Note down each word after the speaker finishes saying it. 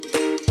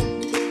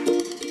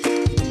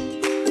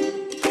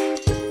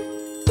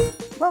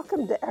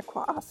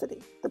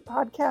Equosity, the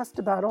podcast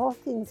about all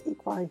things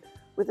equine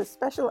with a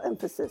special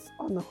emphasis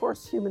on the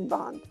horse-human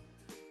bond.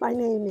 My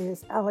name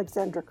is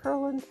Alexandra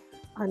Kurland.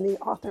 I'm the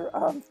author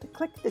of The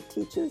Click That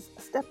Teaches,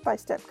 a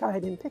step-by-step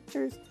guide in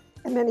pictures,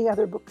 and many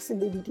other books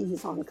and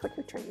DVDs on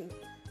clicker training.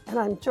 And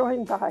I'm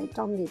joined by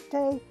Dominique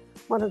Day,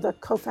 one of the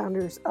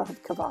co-founders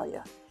of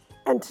Cavalia.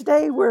 And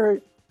today we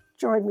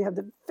have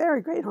the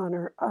very great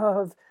honor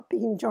of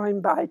being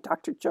joined by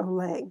Dr. Joe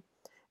Layng.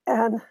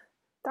 And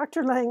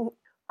Dr. Layng,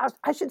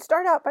 I should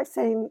start out by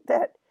saying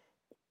that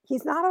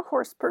he's not a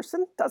horse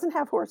person, doesn't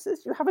have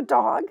horses. You have a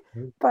dog,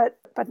 but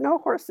no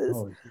horses.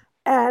 Oh.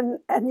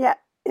 And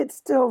yet it's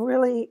still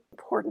really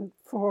important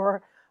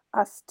for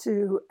us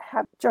to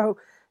have Joe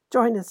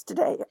join us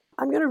today.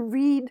 I'm going to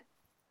read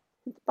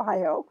his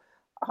bio.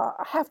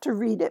 I have to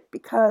read it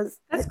because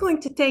that's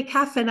going to take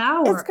half an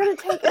hour. It's going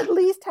to take at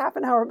least half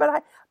an hour.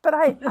 But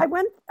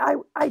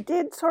I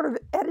did sort of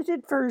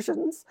edited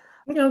versions.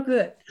 Oh,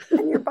 good.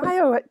 And your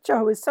bio,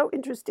 Joe, is so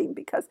interesting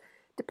because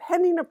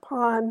depending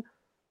upon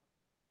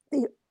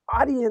the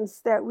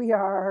audience that we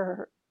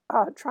are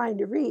trying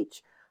to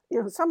reach,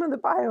 some of the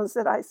bios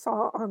that I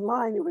saw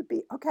online, it would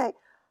be, okay,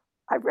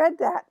 I read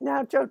that.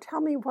 Now, Joe,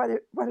 tell me what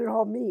it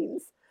all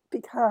means,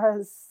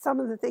 because some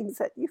of the things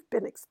that you've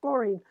been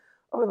exploring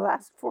over the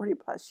last 40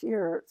 plus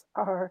years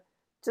are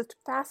just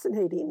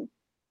fascinating,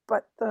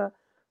 but the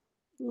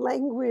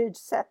language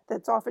set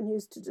that's often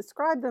used to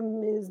describe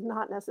them is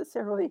not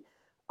necessarily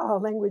a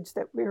language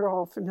that we're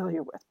all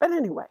familiar with. But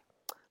anyway,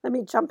 let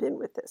me jump in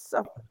with this. So,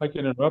 if I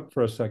can interrupt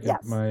for a second.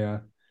 Yes.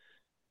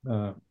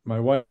 My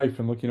wife,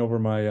 and looking over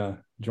my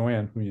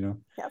Joanne,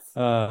 yes.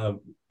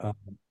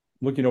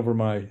 Looking over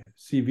my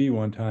CV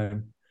one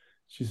time,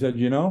 she said,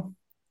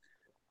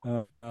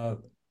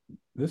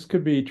 this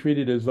could be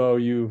treated as though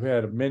you've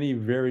had many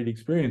varied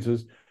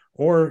experiences,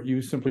 or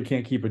you simply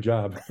can't keep a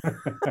job.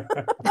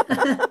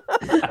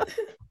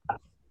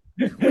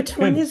 Which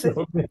one is it?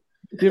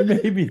 It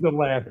may be the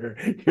latter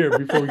here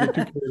before we get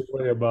too carried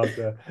away about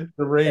the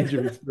range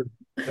of experience.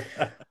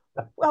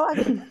 Well,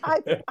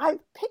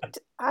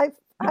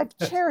 I've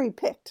cherry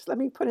picked. Let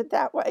me put it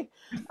that way.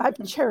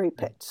 I've cherry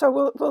picked.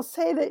 So we'll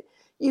say that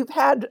you've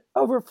had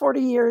over 40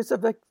 years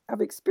of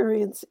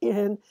experience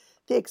in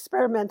the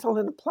experimental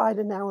and applied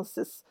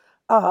analysis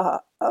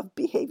of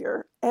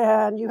behavior,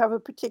 and you have a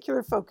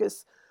particular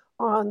focus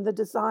on the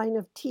design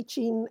of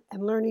teaching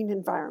and learning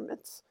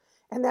environments.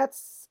 And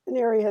that's an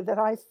area that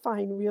I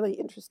find really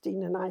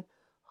interesting, and I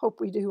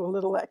hope we do a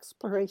little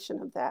exploration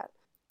of that.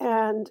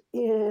 And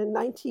in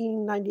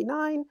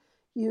 1999,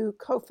 you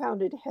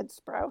co-founded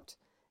HeadSprout.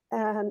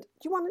 And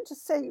do you want to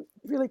just say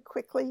really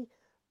quickly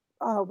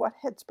what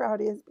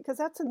HeadSprout is? Because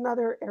that's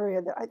another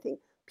area that I think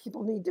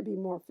people need to be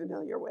more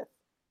familiar with.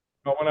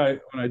 Well, when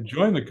I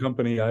joined the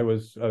company, I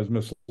was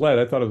misled.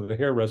 I thought it was a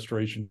hair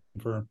restoration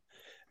firm,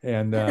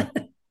 and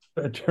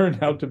it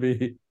turned out to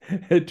be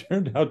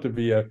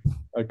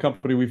a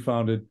company we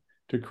founded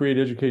to create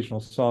educational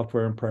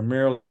software, and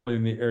primarily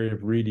in the area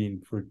of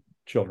reading for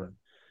children.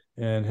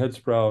 And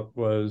HeadSprout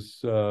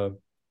was a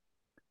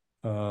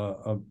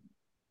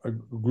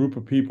group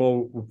of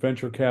people,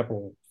 venture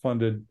capital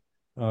funded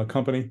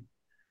company.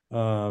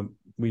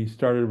 We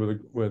started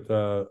with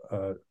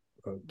a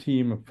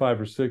team of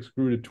 5 or 6,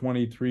 grew to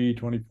 23,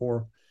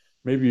 24,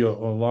 maybe a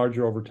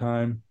larger over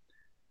time,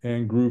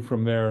 and grew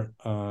from there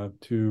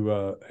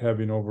to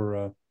having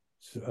over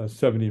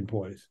 70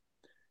 employees.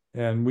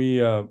 And we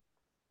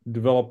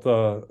developed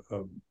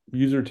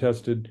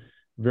user-tested,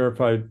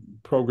 verified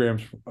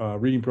programs,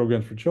 reading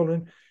programs for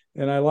children.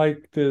 And I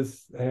like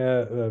this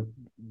to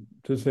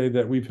say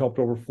that we've helped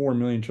over 4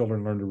 million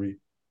children learn to read.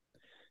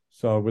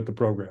 So with the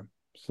program,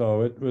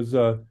 so it was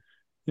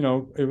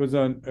it was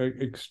an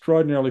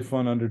extraordinarily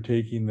fun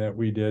undertaking that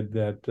we did.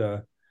 That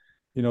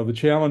the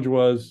challenge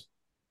was,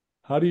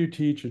 how do you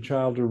teach a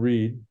child to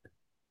read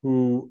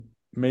who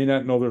may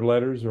not know their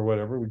letters or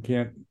whatever? We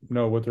can't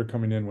know what they're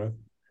coming in with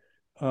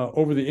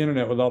over the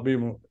internet without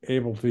being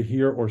able to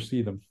hear or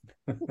see them.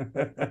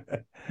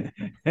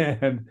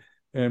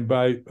 and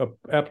by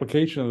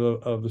application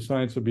of the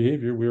science of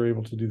behavior, we were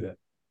able to do that.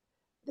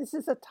 This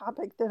is a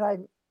topic that I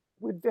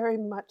would very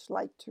much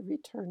like to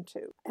return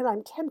to. And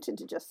I'm tempted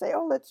to just say,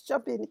 let's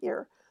jump in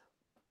here.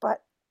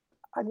 But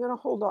I'm going to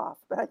hold off.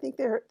 But I think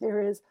there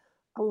is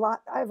a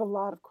lot. I have a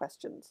lot of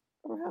questions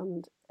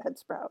around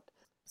HeadSprout.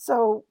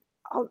 So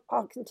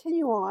I'll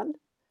continue on,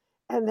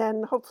 and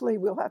then hopefully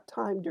we'll have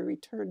time to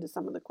return to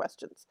some of the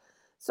questions.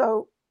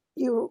 So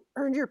you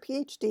earned your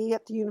PhD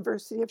at the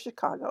University of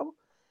Chicago,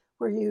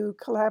 where you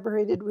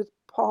collaborated with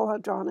Paul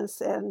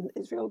Audronis and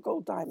Israel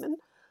Gold-Diamond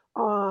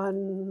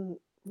on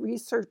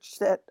research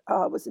that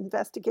was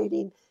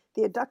investigating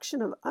the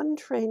adduction of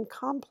untrained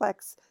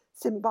complex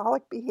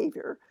symbolic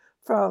behavior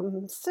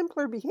from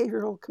simpler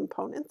behavioral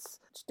components,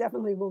 which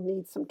definitely will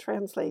need some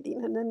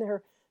translating. And then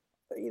there,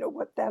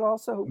 what that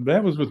also...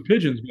 That was with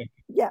pigeons.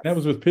 Yes. That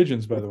was with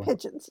pigeons, by the way.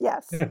 Pigeons,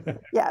 yes.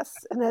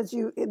 Yes. And as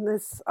you, in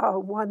this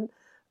one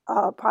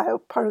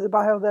part of the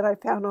bio that I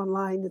found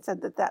online, it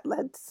said that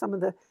led to some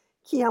of the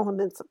key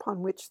elements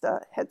upon which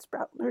the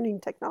Headsprout learning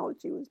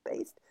technology was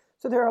based.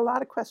 So there are a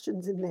lot of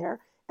questions in there.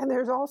 And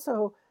there's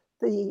also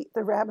the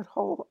rabbit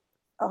hole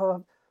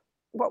of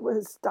what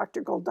was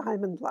Dr.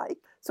 Goldiamond like.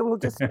 So we'll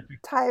just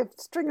tie a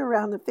string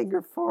around the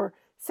finger for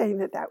saying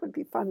that would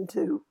be fun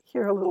to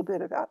hear a little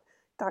bit about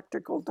Dr.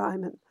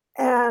 Goldiamond.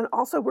 And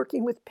also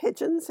working with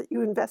pigeons, that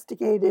you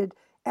investigated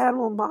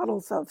animal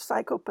models of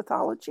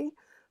psychopathology,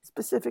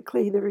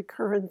 specifically the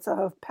recurrence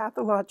of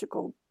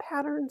pathological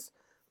patterns,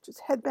 which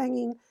is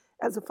headbanging,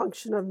 as a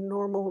function of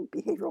normal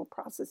behavioral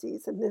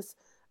processes. And this,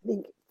 I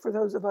think, for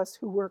those of us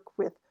who work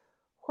with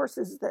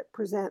horses that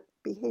present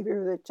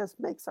behavior that just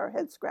makes our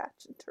head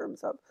scratch in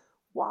terms of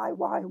why,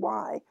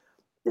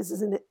 this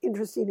is an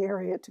interesting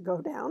area to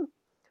go down.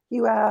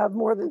 You have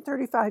more than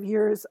 35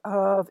 years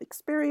of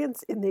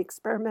experience in the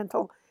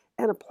experimental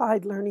and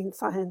applied learning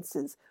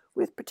sciences,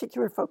 with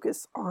particular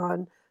focus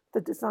on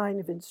the design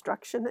of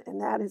instruction,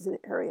 and that is an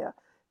area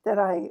that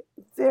I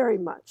very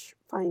much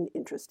find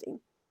interesting.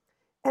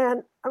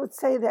 And I would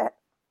say that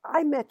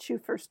I met you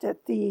first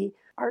at the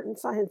Art and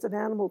Science of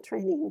Animal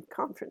Training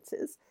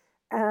conferences,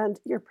 and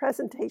your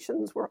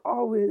presentations were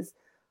always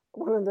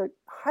one of the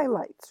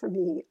highlights for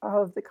me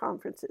of the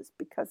conferences,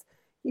 because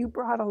you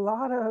brought a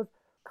lot of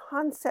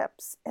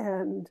concepts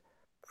and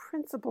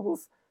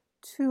principles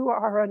to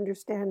our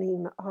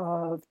understanding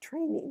of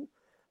training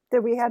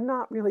that we had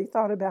not really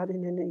thought about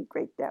in any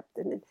great depth.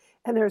 And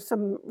there's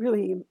some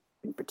really,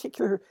 in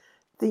particular,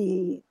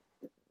 the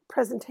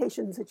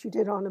presentations that you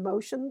did on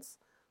emotions,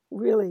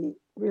 really,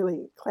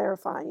 really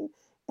clarifying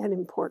and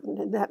important.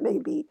 And that may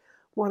be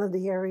one of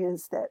the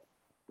areas that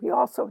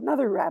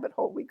another rabbit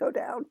hole we go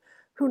down.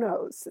 Who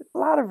knows? A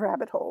lot of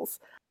rabbit holes.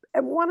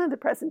 And one of the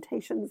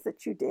presentations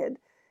that you did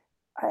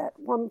at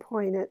one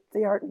point at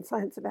the Art and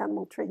Science of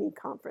Animal Training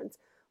Conference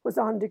was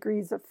on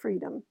degrees of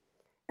freedom.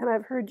 And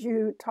I've heard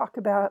you talk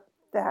about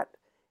that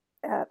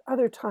at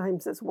other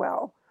times as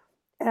well.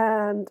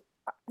 And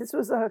this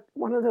was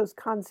one of those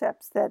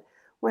concepts that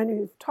when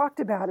you've talked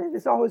about it,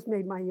 has always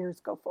made my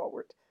ears go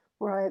forward,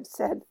 where I have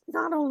said,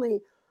 not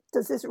only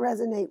does this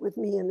resonate with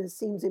me and this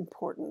seems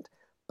important,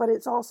 but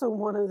it's also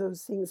one of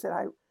those things that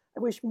I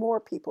wish more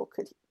people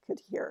could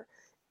hear.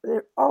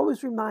 It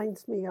always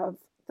reminds me of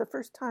the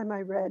first time I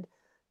read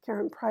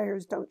Karen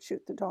Pryor's Don't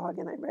Shoot the Dog,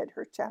 and I read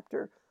her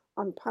chapter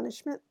on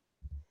punishment.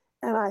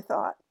 And I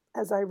thought,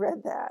 as I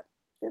read that,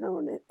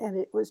 and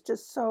it was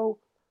just so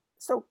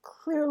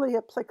clearly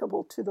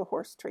applicable to the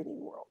horse training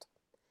world.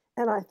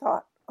 And I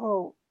thought,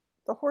 oh,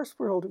 the horse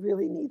world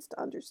really needs to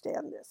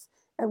understand this.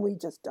 And we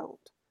just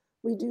don't.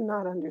 We do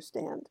not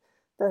understand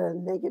the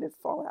negative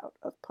fallout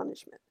of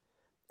punishment.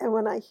 And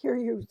when I hear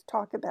you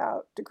talk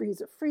about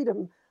degrees of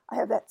freedom, I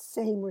have that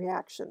same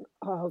reaction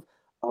of,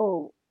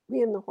 oh,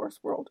 we in the horse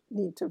world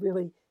need to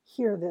really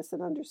hear this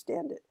and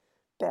understand it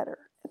better.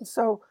 And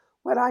so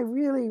what I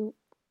really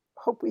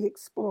hope we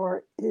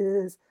explore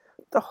is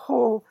the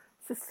whole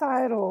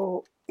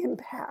societal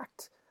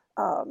impact,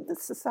 the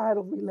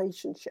societal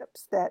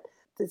relationships that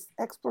this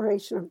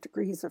exploration of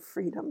degrees of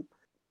freedom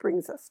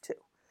brings us to.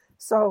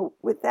 So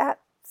with that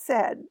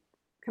said,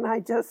 can I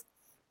just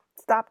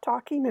stop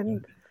talking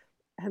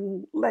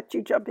and let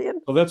you jump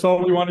in? Well, that's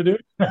all we want to do.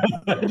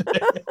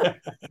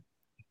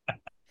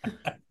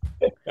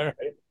 All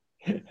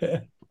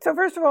right. So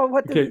first of all,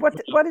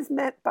 what is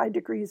meant by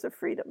degrees of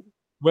freedom?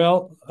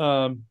 Well,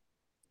 can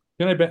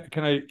I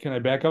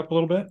back up a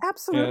little bit?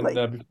 Absolutely.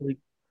 And before we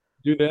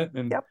do that,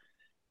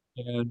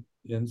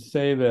 and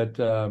say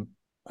that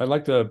I'd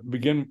like to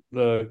begin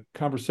the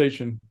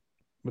conversation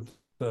with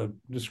the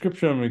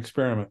description of an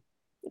experiment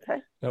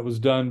that was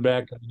done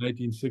back in the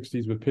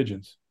 1960s with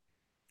pigeons.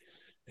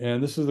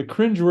 And this is a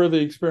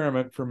cringeworthy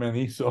experiment for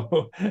many,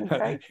 so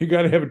you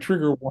got to have a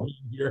trigger warning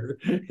here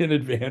in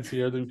advance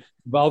here that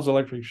involves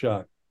electric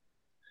shock.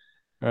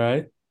 All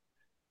right.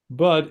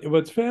 But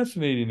what's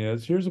fascinating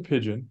is, here's a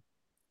pigeon,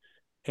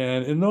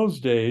 and in those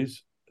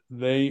days,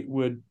 they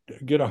would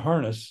get a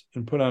harness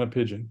and put on a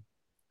pigeon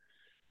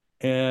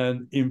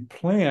and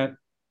implant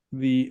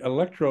the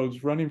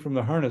electrodes running from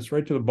the harness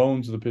right to the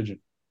bones of the pigeon,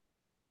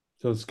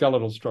 so the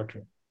skeletal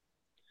structure.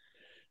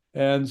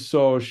 And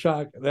so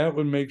that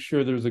would make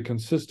sure there's a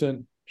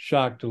consistent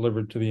shock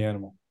delivered to the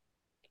animal.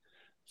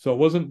 So it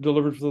wasn't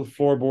delivered to the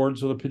floorboard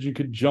so the pigeon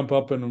could jump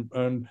up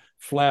and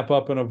flap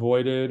up and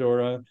avoid it,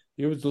 or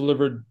it was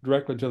delivered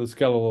directly to the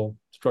skeletal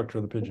structure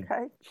of the pigeon.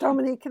 Okay.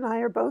 Dominique and I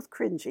are both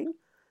cringing.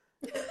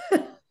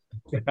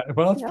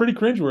 Well, it's pretty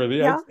cringeworthy.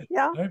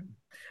 Yeah.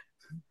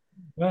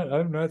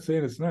 I'm not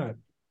saying it's not.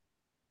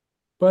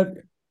 But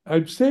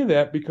I'd say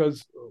that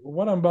because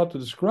what I'm about to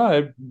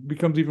describe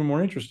becomes even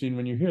more interesting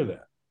when you hear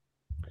that.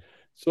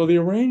 So they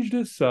arranged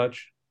it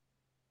such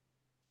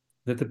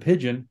that the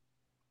pigeon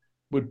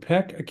would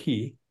peck a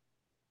key,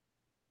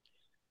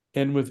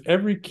 and with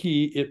every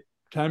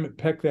time it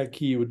pecked that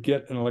key, it would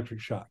get an electric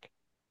shock.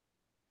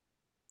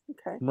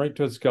 Okay. Right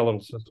to the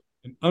skeletal system,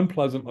 an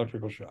unpleasant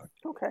electrical shock.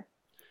 Okay.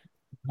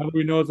 How do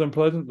we know it's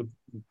unpleasant? The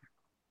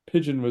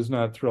pigeon was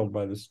not thrilled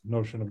by this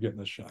notion of getting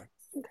this shock.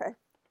 Okay.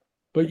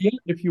 But yet,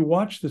 if you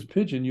watch this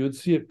pigeon, you would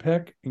see it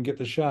peck and get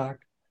the shock,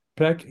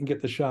 peck and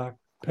get the shock,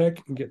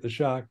 peck and get the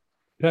shock,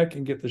 peck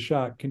and get the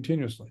shock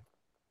continuously.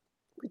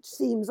 Which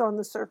seems on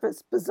the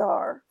surface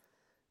bizarre,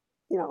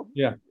 Yeah.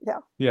 Yeah.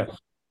 Yes.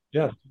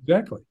 Yes,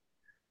 exactly.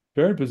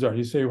 Very bizarre.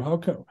 You say,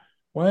 well,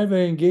 why have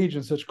they engaged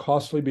in such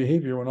costly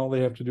behavior when all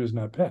they have to do is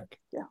not peck?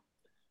 Yeah.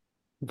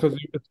 Because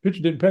if the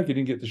pigeon didn't peck, he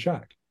didn't get the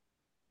shock.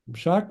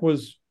 Shock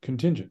was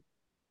contingent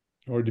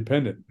or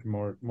dependent,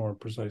 more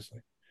precisely.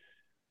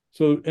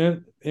 So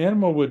an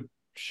animal would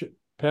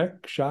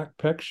peck, shock,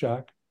 peck,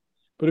 shock.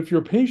 But if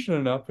you're patient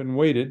enough and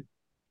waited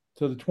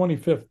to the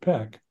 25th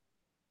peck,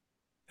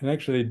 and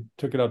actually they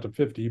took it out to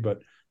 50,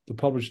 but the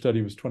published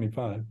study was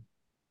 25,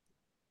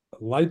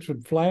 lights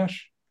would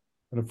flash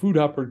and a food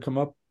hopper would come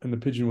up and the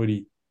pigeon would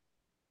eat.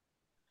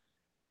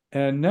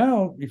 And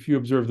now, if you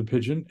observe the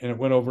pigeon and it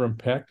went over and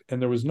pecked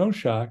and there was no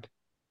shock,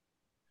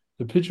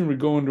 the pigeon would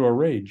go into a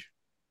rage.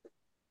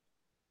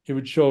 It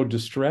would show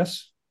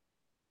distress.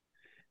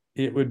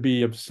 It would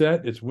be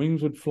upset. Its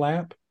wings would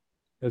flap,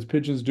 as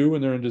pigeons do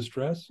when they're in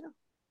distress. Yeah.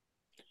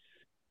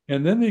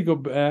 And then they go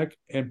back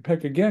and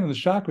peck again, and the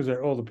shock was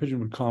there. Oh, the pigeon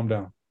would calm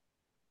down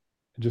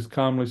and just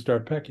calmly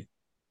start pecking.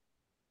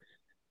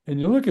 And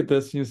you look at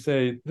this and you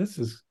say, this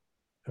is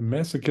a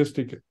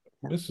masochistic,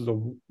 this is a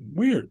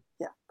weird.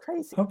 Yeah,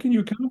 crazy. How can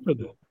you account for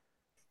this?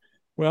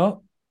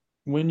 Well,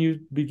 when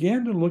you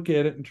began to look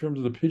at it in terms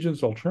of the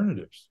pigeon's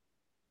alternatives,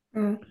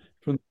 from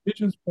the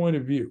pigeon's point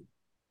of view,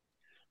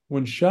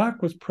 when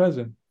shock was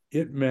present,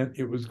 it meant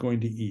it was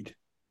going to eat.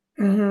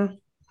 Mm-hmm.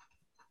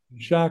 When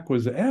shock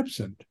was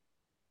absent,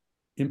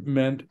 it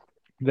meant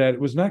that it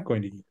was not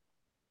going to eat.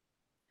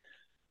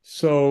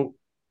 So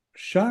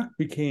shock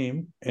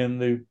became,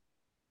 and the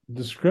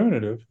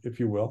discriminative, if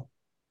you will,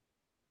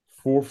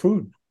 for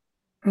food.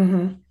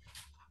 Mm-hmm.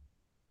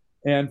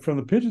 And from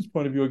the pigeon's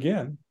point of view,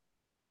 again,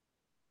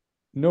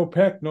 no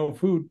peck, no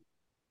food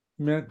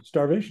meant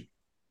starvation.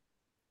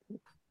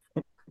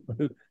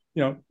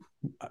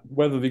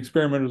 Whether the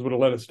experimenters would have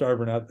let it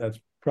starve or not, that's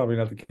probably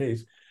not the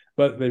case,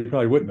 but they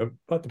probably wouldn't have.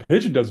 But the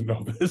pigeon doesn't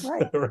know this,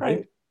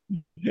 right?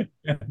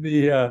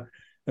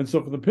 And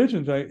so for the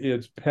pigeons,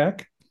 it's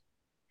peck,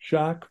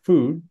 shock,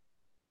 food,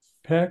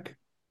 peck,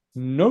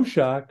 no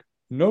shock,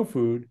 no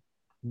food,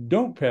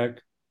 don't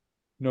peck,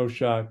 no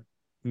shock,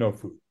 no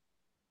food.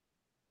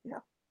 Yeah.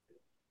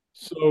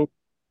 So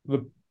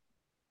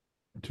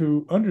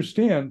to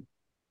understand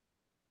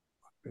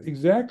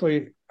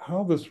exactly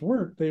how this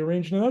worked, they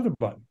arranged another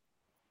button.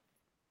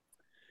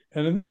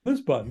 And in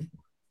this button,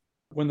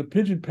 when the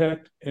pigeon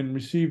pecked and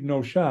received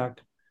no shock,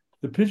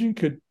 the pigeon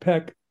could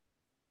peck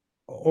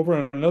over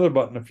on another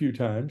button a few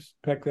times,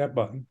 peck that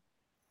button,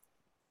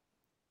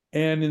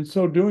 and in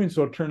so doing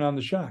so, turn on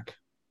the shock.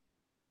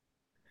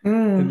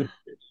 And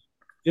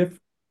if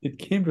it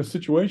came to a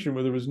situation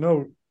where there was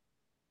no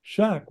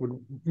shock, would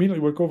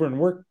immediately work over and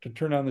work to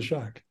turn on the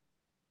shock.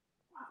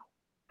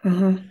 Wow.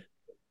 Mm-hmm.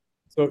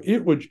 So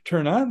it would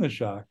turn on the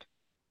shock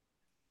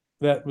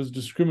that was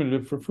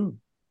discriminative for food.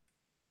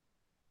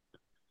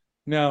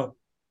 Now,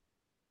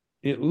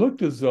 it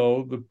looked as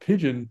though the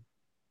pigeon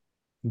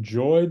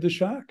enjoyed the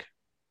shock.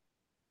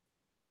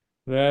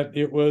 That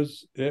it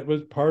was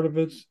part of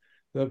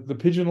the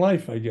pigeon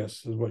life, I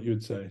guess, is what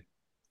you'd say.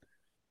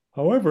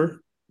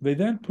 However, they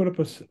then put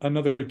up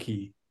another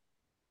key.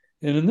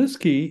 And in this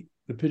key,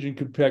 the pigeon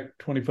could peck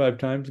 25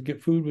 times and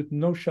get food with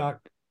no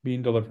shock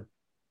being delivered.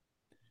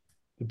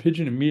 The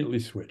pigeon immediately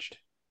switched.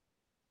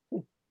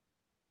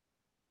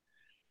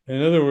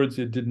 In other words,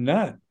 it did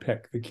not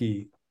peck the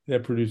key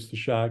that produced the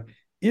shock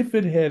if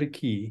it had a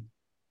key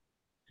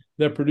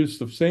that produced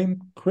the same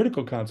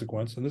critical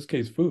consequence, in this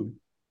case, food.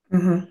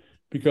 Mm-hmm.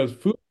 Because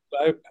food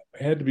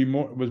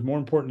was more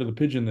important to the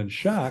pigeon than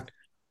shock,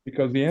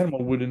 because the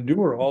animal would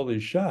endure all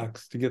these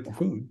shocks to get the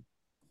food.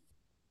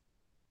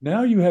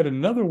 Now you had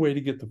another way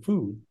to get the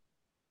food.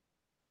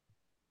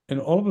 And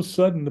all of a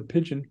sudden the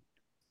pigeon,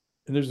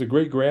 and there's a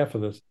great graph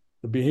of this,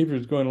 the behavior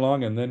is going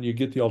along and then you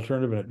get the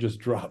alternative and it just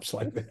drops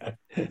like that.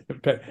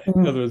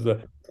 In other words,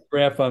 the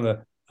graph on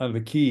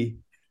the key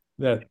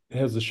that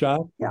has the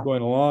shock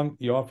going along,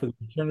 you offer the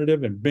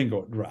alternative and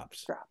bingo, it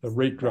drops. The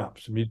rate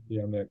drops immediately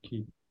on that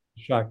key,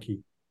 shock key.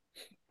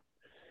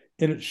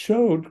 And it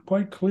showed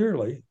quite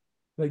clearly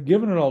that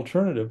given an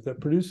alternative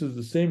that produces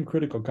the same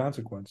critical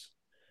consequence,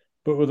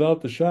 but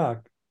without the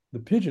shock, the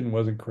pigeon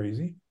wasn't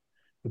crazy.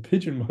 The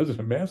pigeon wasn't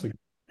a masochist.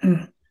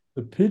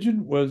 The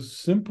pigeon was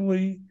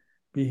simply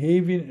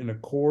behaving in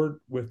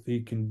accord with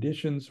the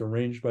conditions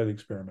arranged by the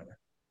experimenter.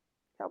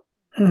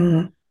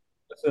 Mm-hmm.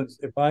 Since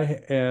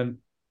and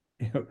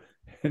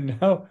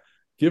now,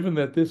 given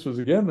that this was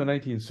again the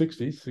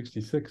 1960s,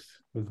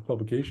 66 was the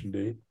publication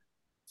date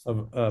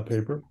of a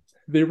paper,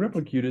 they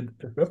replicated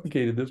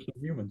this with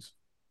humans.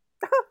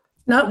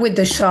 Not with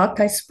the shock,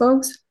 I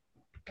suppose.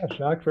 Yeah,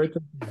 shock right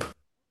there.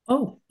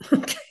 Oh,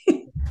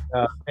 okay.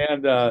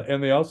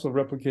 And they also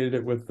replicated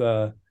it with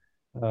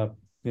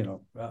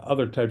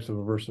other types of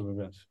aversive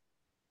events.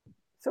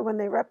 So when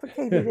they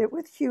replicated it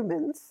with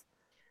humans,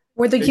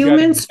 were the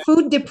humans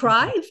food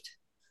deprived?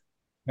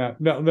 No,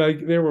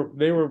 like they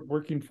were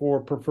working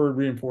for preferred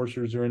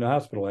reinforcers or in the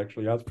hospital,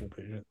 actually, hospital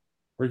patients,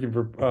 working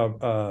for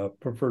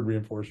preferred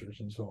reinforcers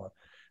and so on.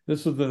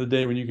 This was the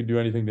day when you could do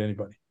anything to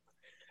anybody.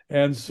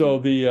 And so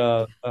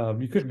you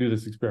couldn't do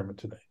this experiment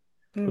today.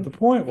 But the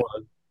point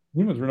was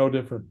humans were no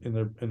different in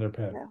their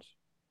patterns.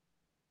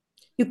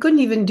 You couldn't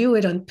even do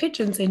it on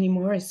pigeons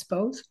anymore, I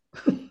suppose,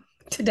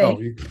 today.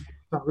 It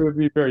would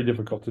be very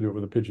difficult to do it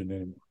with a pigeon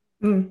anymore.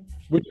 Mm.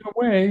 Which in a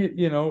way,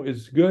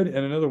 is good,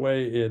 and another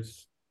way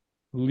it's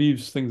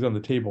leaves things on the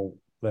table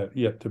that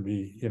yet to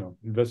be,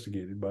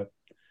 investigated. But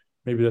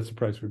maybe that's the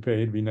price we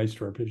pay to be nice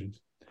to our pigeons.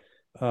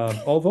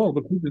 Although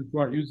the pigeons who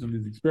aren't using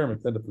these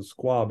experiments end up to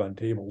squab on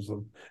tables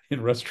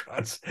in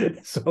restaurants,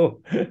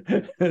 so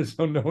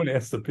no one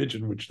asks the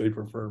pigeon which they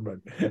prefer. But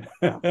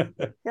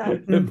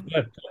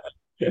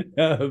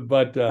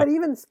but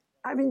even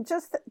I mean,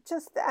 just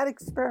that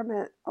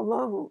experiment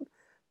alone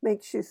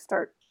makes you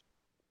start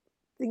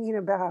thinking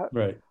about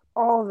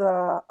all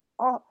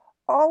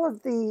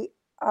of the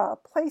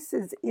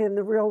places in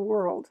the real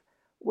world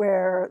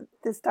where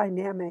this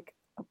dynamic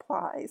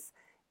applies,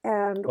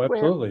 and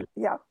absolutely,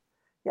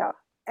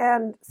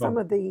 and some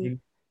of the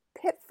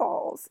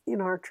pitfalls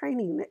in our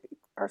training that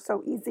are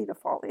so easy to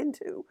fall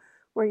into,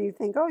 where you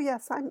think, oh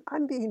yes,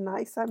 I'm being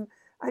nice,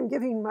 I'm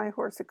giving my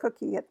horse a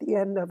cookie at the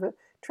end of a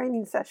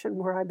training session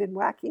where I've been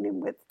whacking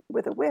him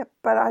with a whip,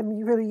 but I'm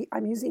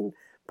using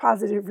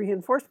positive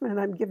reinforcement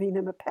and I'm giving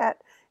him a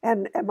pet,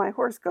 and my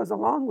horse goes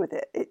along with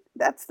it.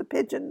 That's the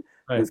pigeon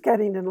who's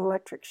getting an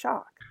electric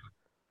shock.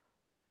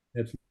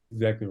 That's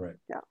exactly right.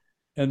 Yeah.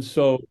 And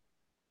so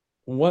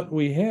what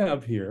we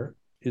have here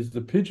is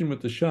the pigeon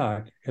with the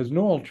shock has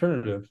no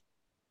alternative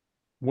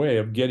way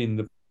of getting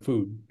the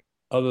food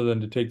other than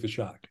to take the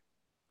shock.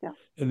 Yeah.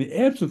 And the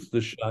absence of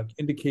the shock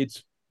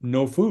indicates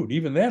no food.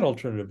 Even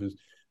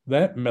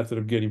that method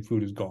of getting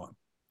food is gone.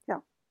 Yeah.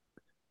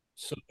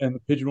 So, and the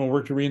pigeon will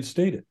work to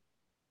reinstate it.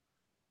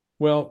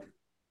 Well,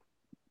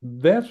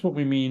 that's what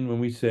we mean when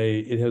we say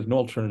it has no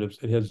alternatives.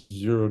 It has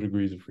 0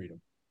 degrees of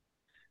freedom.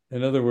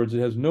 In other words, it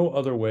has no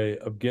other way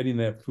of getting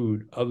that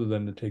food other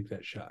than to take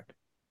that shock.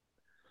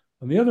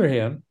 On the other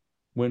hand,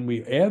 when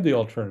we add the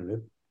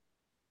alternative,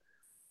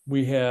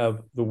 we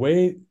have the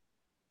way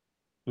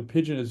the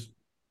pigeon is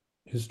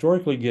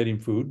historically getting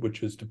food,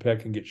 which is to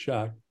peck and get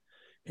shocked,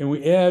 and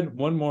we add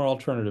one more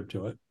alternative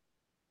to it,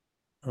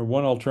 or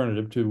one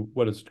alternative to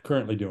what it's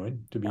currently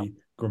doing, to be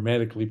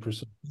grammatically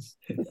precise.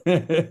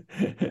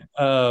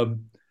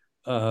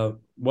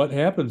 What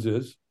happens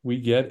is we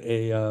get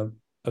a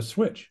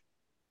switch.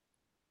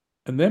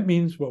 And that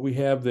means what we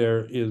have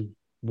there is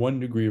 1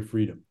 degree of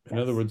freedom. In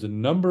other words, the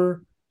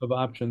number of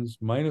options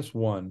minus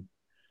 1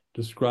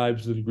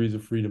 describes the degrees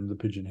of freedom the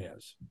pigeon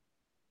has.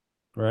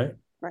 Right?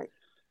 Right.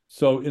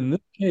 So in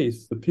this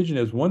case, the pigeon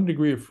has 1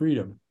 degree of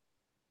freedom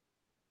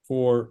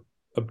for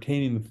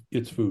obtaining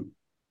its food.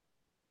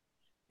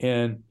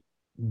 And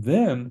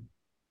then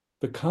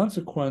the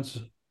consequence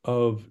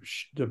of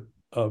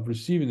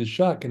receiving the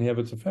shock can have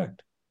its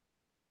effect.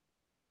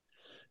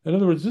 In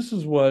other words, this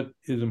is what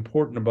is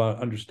important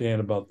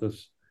understand about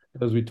this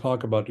as we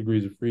talk about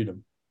degrees of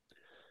freedom,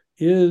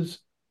 is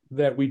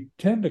that we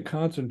tend to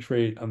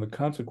concentrate on the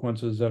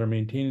consequences that are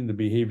maintaining the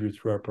behavior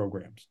through our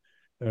programs,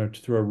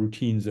 through our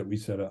routines that we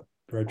set up,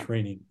 through our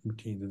training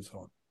routines and so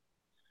on.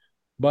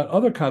 But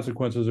other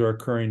consequences are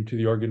occurring to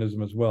the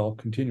organism as well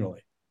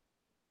continually.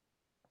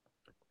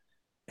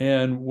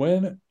 And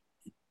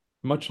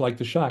much like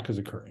the shock is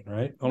occurring,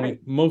 right? Only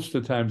most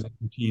of the times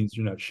routines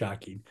are not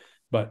shocking,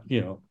 but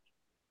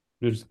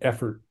there's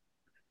effort,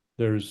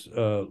 there's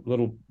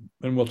little,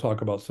 and we'll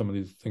talk about some of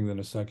these things in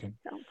a second.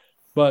 Yeah.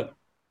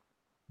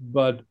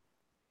 But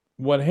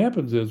what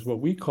happens is what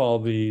we call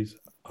these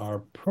are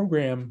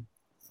program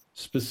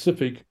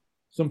specific.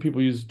 Some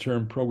people use the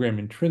term program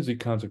intrinsic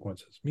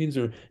consequences. It means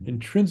they're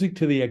intrinsic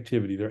to the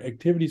activity. They're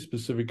activity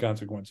specific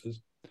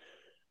consequences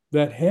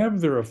that have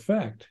their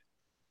effect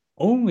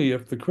only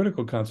if the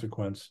critical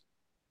consequence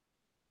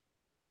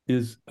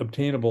is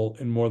obtainable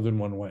in more than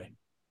one way.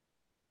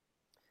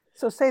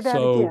 So say that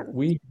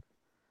again.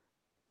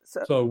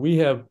 So we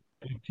have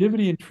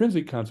activity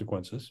intrinsic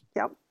consequences.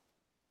 Yep.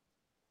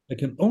 That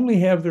can only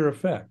have their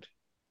effect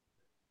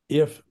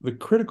if the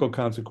critical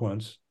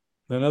consequence,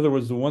 in other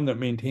words, the one that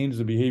maintains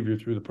the behavior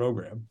through the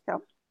program,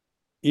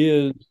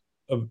 is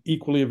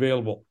equally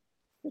available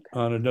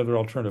on another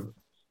alternative.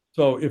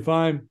 So if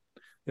I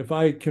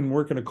can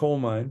work in a coal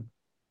mine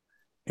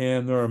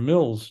and there are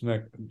mills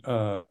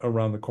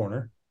around the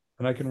corner,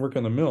 and I can work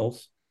on the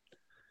mills,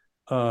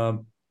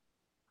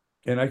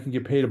 and I can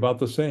get paid about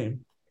the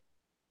same.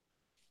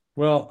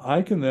 Well,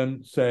 I can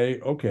then say,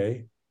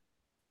 okay,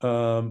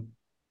 well,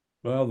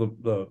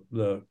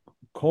 the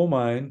coal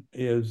mine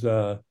is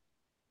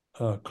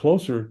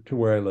closer to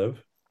where I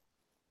live,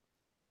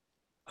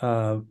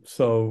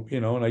 so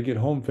and I get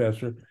home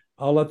faster.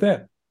 I'll let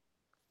that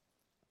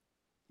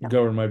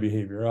govern my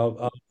behavior.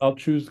 I'll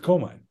choose the coal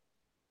mine,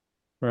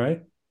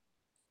 right?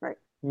 Right.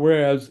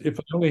 Whereas if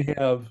I only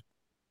have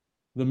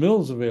the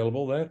mills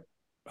available, that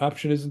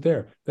option isn't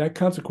there. That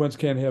consequence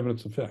can't have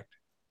its effect.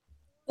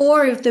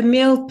 Or if the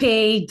mill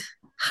paid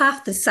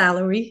half the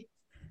salary,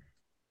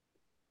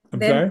 I'm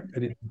then,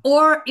 sorry?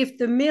 or if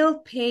the mill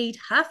paid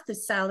half the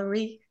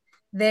salary,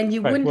 then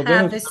you Right. wouldn't Well,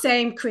 then have the it's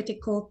same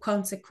critical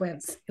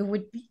consequence. It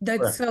would be that,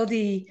 correct. so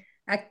the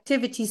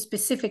activity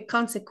specific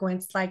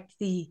consequence, like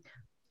the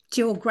That's,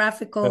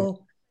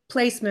 geographical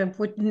placement,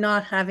 would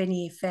not have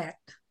any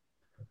effect.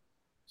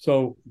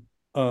 so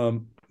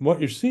what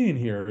you're seeing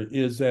here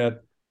is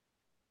that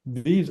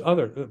these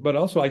other, but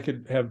also I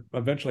could have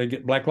eventually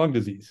get black lung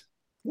disease.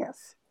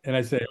 Yes. And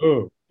I say,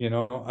 oh,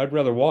 I'd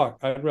rather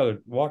walk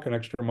an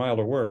extra mile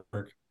to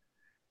work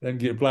than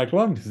get black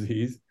lung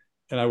disease.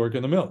 And I work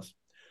in the mills.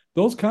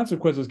 Those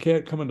consequences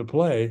can't come into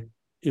play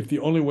if the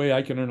only way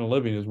I can earn a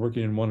living is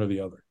working in one or the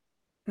other.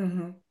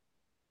 Mm-hmm.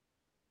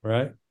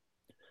 Right.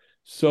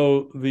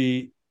 So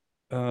the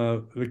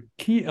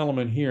key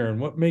element here,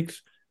 and what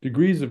makes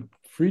degrees of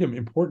freedom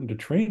important to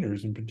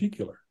trainers in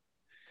particular,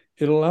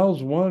 it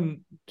allows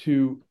one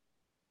to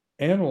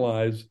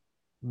analyze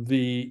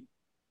the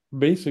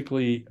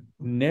basically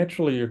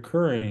naturally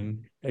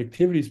occurring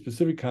activity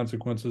specific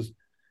consequences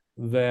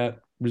that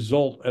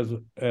result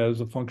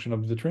as a function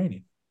of the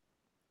training,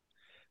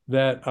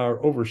 that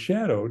are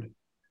overshadowed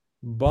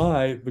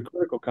by the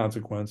critical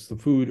consequence, the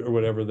food or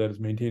whatever that is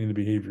maintaining the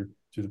behavior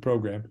through the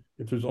program,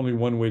 if there's only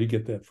one way to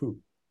get that food.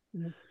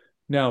 Mm-hmm.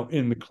 Now,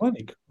 in the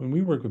clinic, when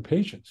we work with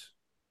patients,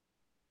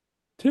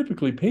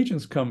 typically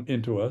patients come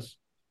into us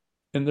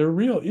and their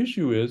real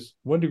issue is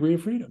 1 degree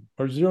of freedom,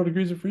 or 0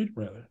 degrees of freedom,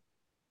 rather.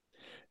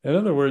 In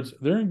other words,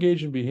 they're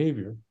engaged in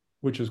behavior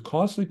which is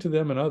costly to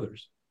them and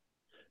others,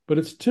 but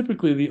it's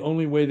typically the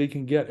only way they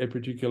can get a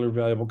particular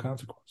valuable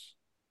consequence.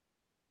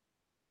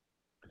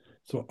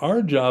 So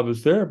our job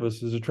as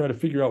therapists is to try to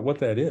figure out what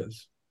that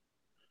is,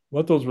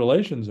 what those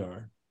relations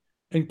are,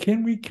 and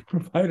can we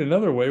provide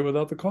another way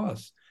without the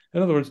costs?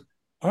 In other words,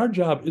 our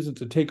job isn't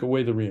to take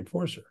away the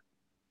reinforcer.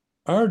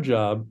 Our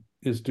job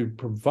is to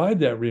provide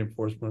that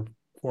reinforcement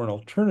for an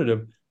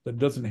alternative that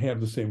doesn't have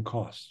the same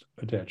costs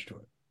attached to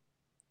it.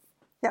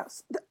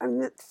 Yes.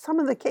 Some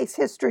of the case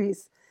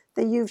histories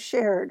that you've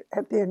shared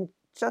have been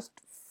just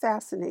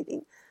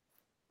fascinating.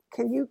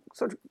 Can you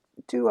sort of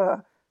do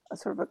a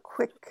sort of a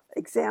quick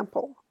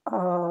example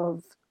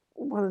of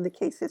one of the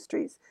case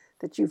histories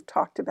that you've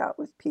talked about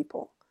with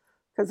people?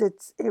 Because it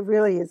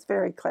really is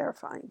very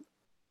clarifying.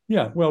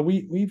 Yeah, well,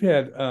 we've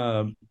had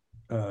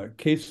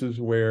cases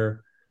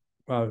where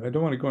I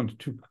don't want to go into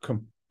too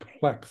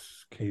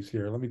complex case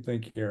here. Let me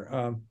think here.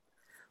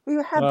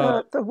 You had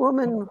the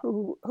woman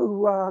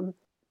who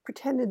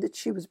pretended that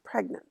she was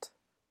pregnant.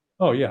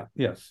 Oh yeah,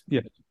 yes.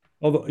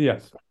 Although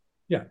yes,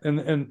 yeah,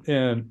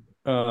 and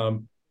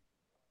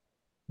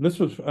this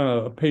was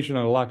a patient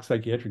on a locked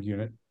psychiatric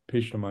unit,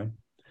 patient of mine,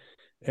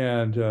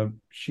 and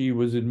she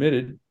was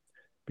admitted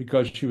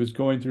because she was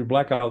going through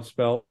blackout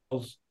spells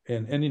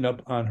and ending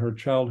up on her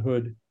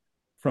childhood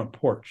front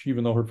porch,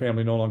 even though her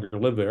family no longer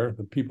lived there.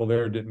 The people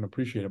there didn't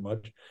appreciate it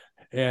much,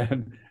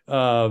 and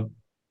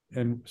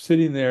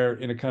sitting there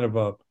in a kind of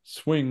a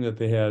swing that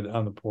they had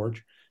on the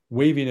porch,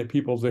 waving at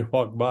people as they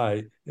walked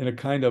by in a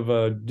kind of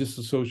a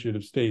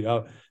disassociative state,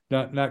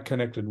 not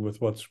connected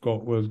with what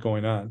was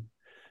going on,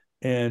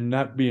 and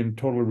not being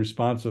totally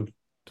responsive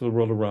to the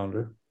world around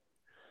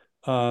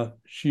her.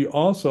 She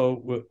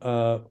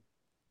also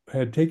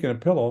had taken a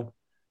pillow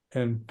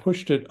and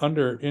pushed it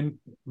down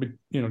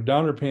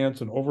her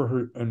pants and over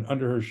her and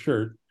under her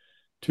shirt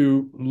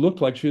to look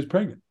like she was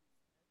pregnant.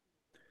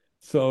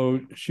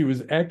 So she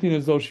was acting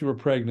as though she were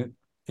pregnant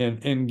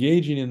and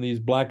engaging in these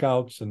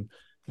blackouts and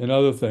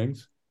other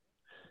things.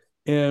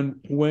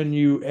 And when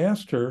you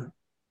asked her,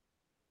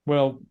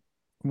 well,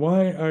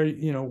 why are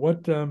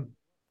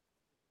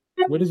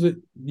what is it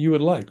you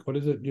would like? What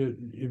is it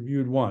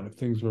you'd want if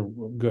things were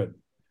good?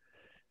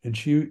 And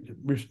she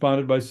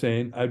responded by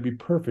saying, I'd be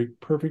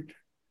perfect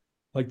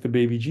like the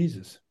baby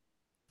Jesus.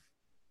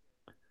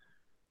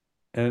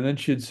 And then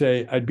she'd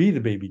say, I'd be the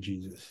baby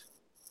Jesus.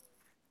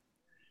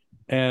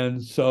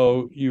 And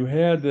so you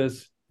had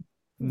this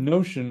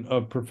notion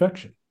of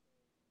perfection.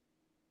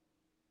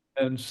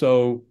 And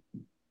so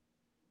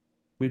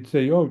we'd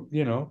say, oh,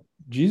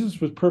 Jesus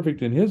was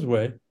perfect in his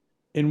way.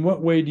 In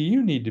what way do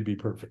you need to be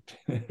perfect?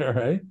 All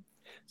right.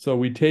 So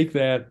we take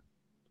that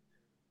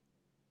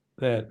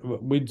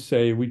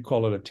we'd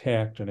call it a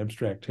tact, an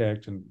abstract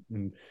tact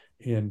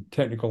in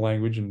technical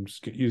language and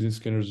using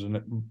Skinner's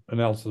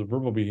analysis of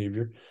verbal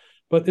behavior.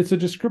 But it's a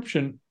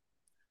description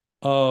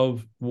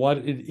of what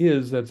it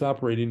is that's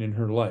operating in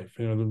her life.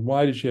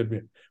 Why did she have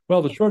been?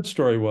 Well, the short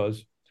story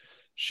was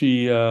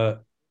she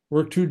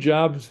worked 2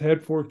 jobs,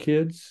 had 4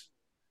 kids,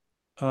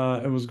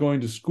 and was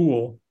going to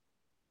school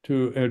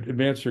to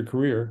advance her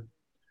career,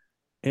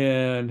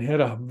 and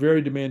had a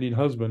very demanding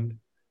husband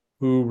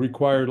who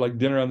required like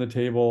dinner on the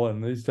table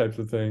and these types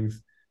of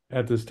things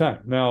at this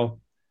time. Now,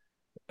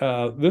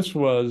 this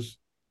was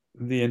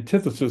the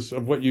antithesis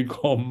of what you'd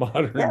call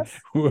modern yes.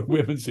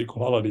 women's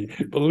equality.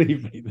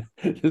 Believe me,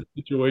 this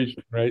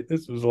situation, right?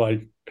 This is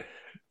like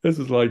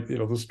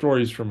the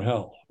stories from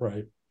hell,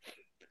 right?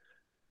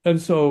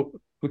 And so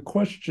the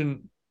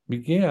question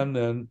began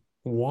then,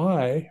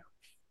 what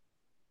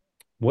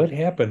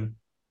happened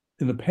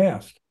in the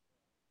past?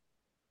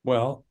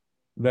 Well,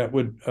 that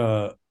would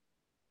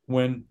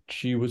when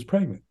she was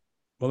pregnant.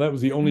 Well, that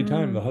was the only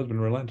time the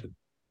husband relented.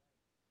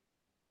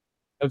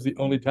 That was the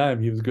only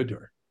time he was good to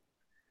her,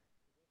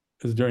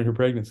 is during her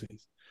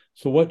pregnancies.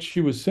 So what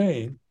she was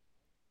saying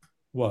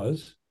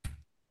was,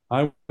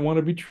 I want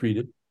to be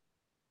treated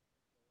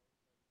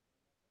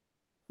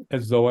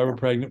as though I were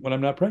pregnant when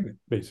I'm not pregnant,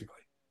 basically.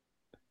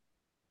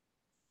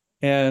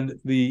 And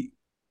the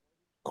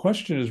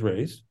question is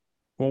raised,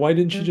 well, why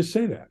didn't she just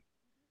say that?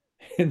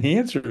 And the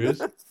answer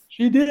is,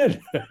 she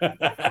did.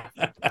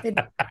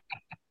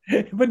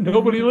 But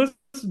nobody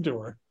listened to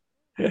her.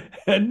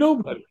 And no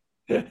one.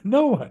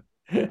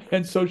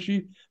 And so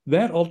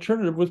that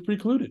alternative was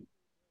precluded.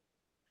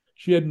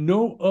 She had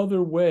no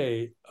other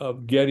way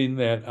of getting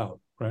that out,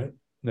 right?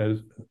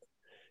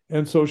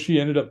 And so she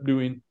ended up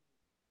doing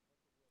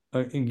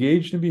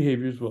engaged in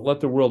behaviors that let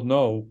the world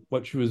know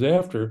what she was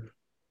after,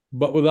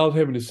 but without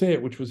having to say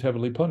it, which was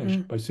heavily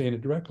punished by saying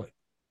it directly.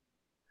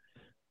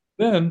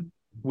 Then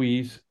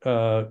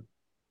there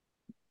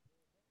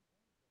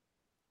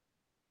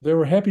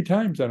were happy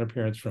times on her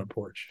parents' front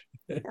porch,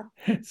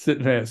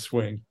 sitting at a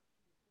swing.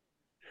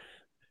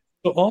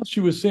 So all she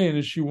was saying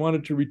is she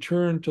wanted to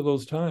return to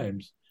those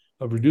times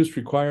of reduced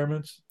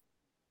requirements,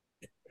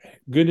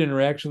 good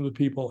interaction with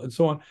people, and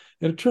so on.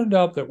 And it turned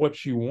out that what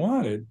she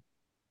wanted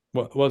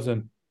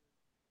wasn't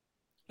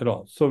at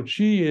all. So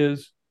she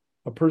is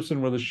a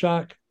person where the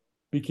shock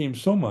became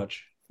so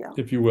much,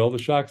 if you will, the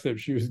shocks that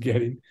she was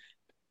getting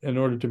in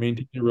order to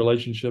maintain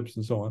relationships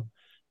and so on.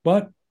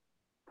 But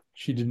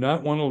she did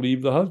not want to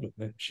leave the husband.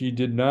 She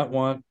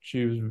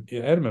was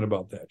adamant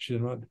about that. She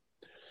didn't want.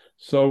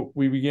 So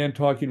we began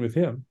talking with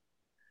him,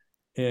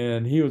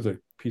 and he was a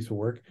piece of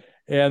work.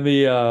 And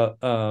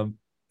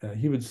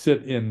he would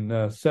sit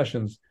in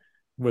sessions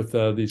with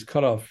these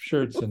cutoff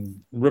shirts and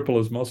ripple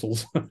his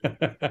muscles.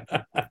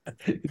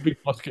 He's a big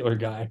muscular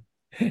guy.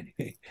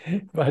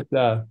 But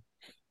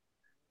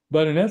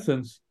in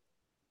essence,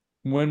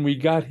 when we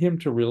got him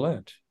to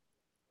relent,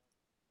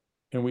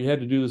 and we had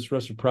to do this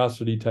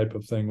reciprocity type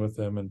of thing with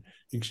him and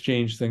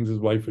exchange things his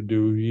wife would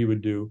do, he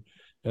would do,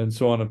 and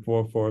so on and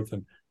so forth,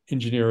 and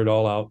engineer it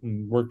all out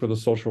and work with a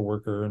social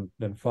worker and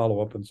then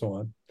follow up and so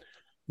on.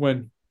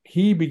 When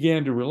he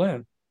began to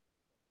relent,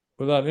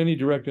 without any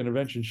direct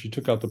intervention, she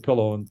took out the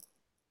pillow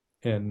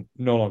and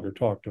no longer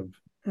talked of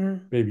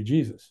baby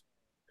Jesus.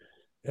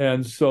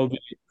 And so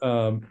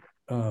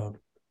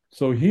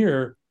so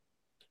here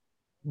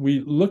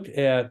we looked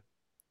at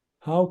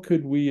how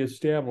could we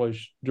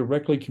establish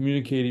directly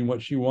communicating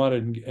what she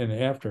wanted and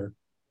after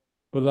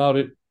without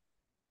it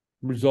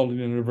resulting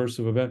in an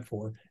aversive event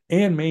for her,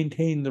 and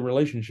maintain the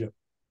relationship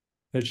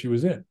that she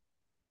was in,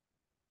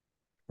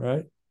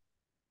 right?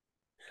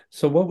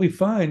 So what we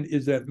find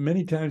is that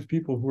many times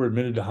people who are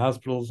admitted to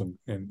hospitals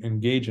and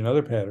engage in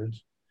other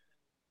patterns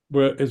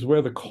is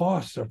where the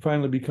costs are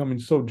finally becoming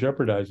so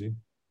jeopardizing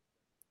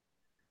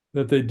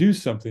that they do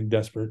something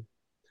desperate,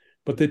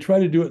 but they try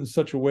to do it in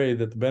such a way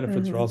that the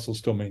benefits are also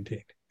still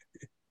maintained.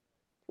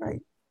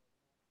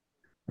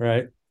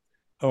 Right?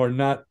 Or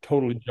not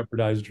totally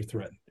jeopardized or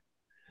threatened.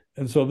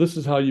 And so this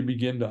is how you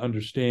begin to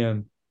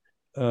understand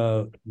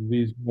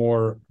these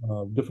more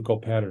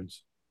difficult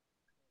patterns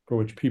for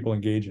which people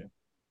engage in.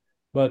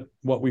 But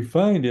what we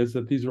find is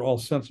that these are all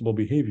sensible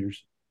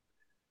behaviors,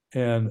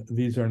 and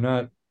these are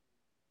not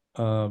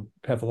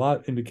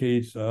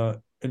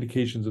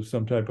indications of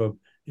some type of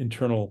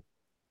internal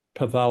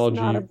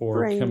pathology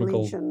or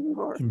chemical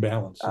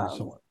imbalance and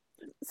so on.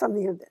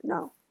 Something of that,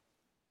 no.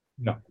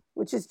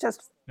 Which is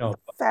just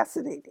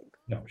fascinating.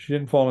 No, she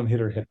didn't fall and hit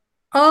her head.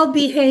 All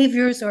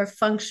behaviors are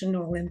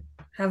functional and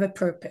have a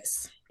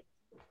purpose.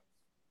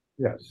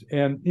 Yes,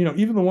 and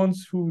even the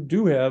ones who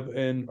do have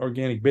an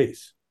organic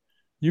base,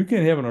 you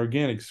can have an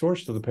organic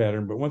source to the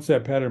pattern, but once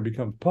that pattern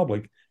becomes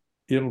public,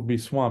 it'll be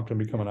swamped and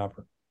become an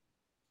operant.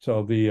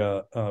 So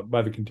when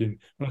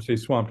I say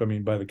swamped, I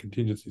mean by the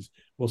contingencies,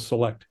 will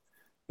select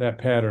that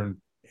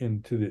pattern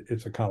into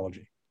its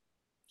ecology.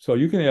 So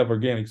you can have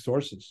organic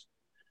sources,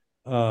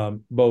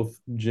 both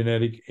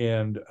genetic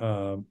and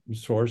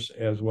source,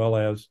 as well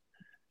as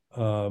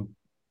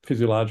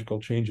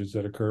physiological changes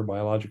that occur,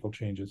 biological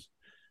changes.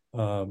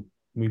 In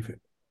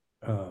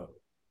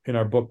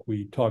our book,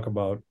 we talk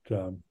about,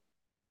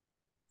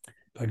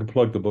 I can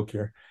plug the book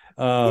here.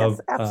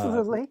 Yes,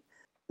 absolutely.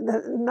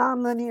 The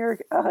nonlinear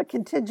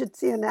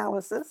contingency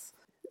analysis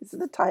is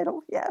the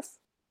title. Yes.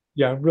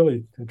 Yeah,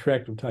 really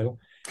attractive title.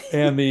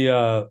 And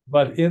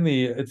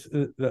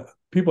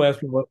people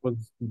ask me what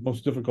was the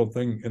most difficult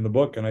thing in the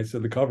book, and I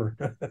said the cover.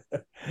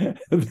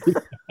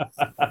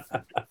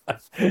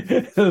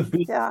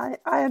 Yeah,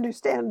 I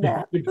understand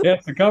that.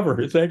 That's the cover.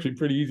 It's actually a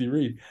pretty easy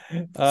read.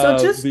 So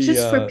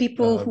just for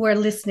people who are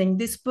listening,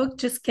 this book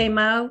just came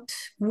out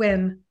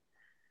when?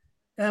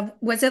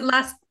 Was it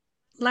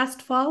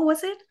last fall,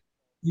 was it?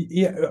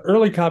 Yeah,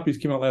 early copies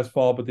came out last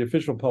fall, but the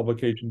official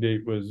publication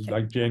date was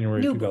like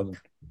January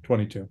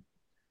 2022.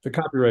 The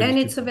copyright and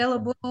it's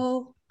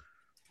available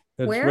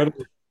where?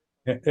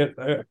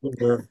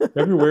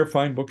 Everywhere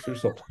fine books are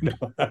sold.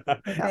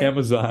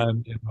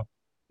 Amazon,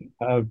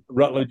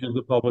 Routledge is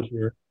the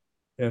publisher,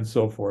 and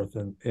so forth.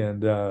 And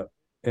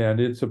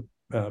it's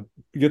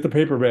you get the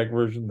paperback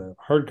version. The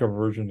hardcover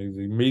version is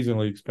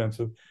amazingly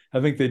expensive.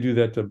 I think they do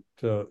that to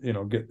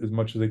get as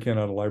much as they can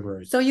out of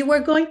libraries. So you were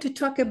going to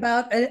talk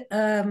about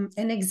an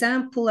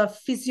example of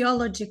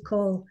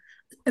physiological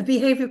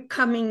behavior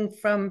coming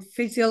from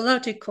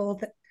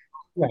physiological.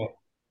 Yeah.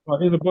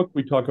 In the book,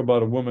 we talk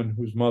about a woman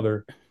whose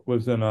mother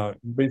was in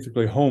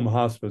basically home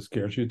hospice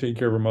care. She would take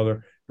care of her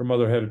mother. Her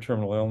mother had a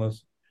terminal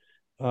illness.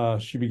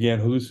 She began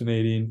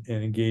hallucinating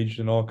and engaged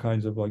in all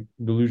kinds of like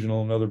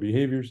delusional and other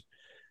behaviors.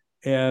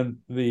 And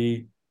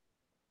the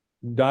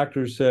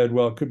doctor said,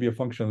 well, it could be a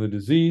function of the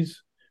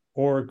disease,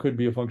 or it could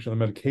be a function of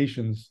the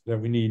medications that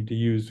we need to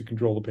use to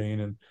control the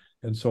pain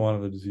and so on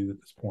of the disease at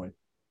this point.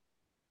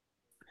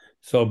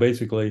 So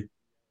basically,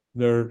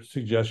 their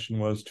suggestion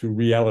was to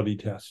reality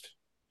test.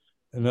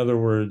 In other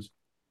words,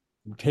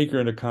 take her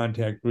into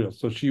contact real.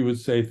 So she would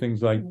say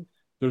things like,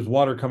 there's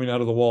water coming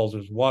out of the walls.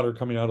 There's water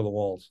coming out of the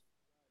walls.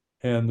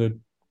 And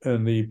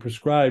the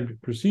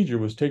prescribed procedure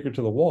was take her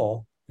to the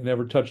wall and have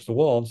her touch the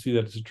wall and see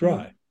that it's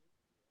dry.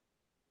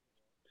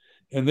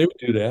 And they would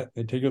do that.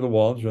 They'd take her to the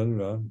wall.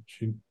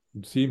 She'd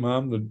see,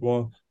 Mom,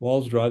 the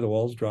wall's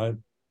dry.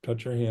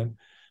 Touch her hand.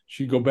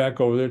 She'd go back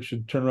over there.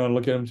 She'd turn around and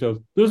look at him and say,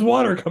 there's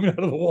water coming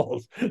out of the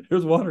walls.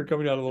 There's water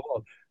coming out of the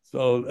walls.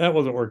 So that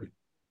wasn't working.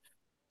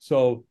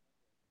 So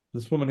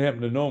this woman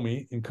happened to know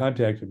me and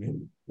contacted me.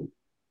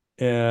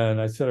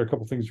 And I sent her a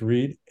couple things to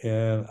read.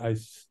 And I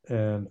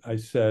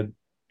said,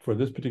 for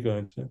this particular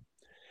incident,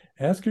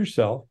 ask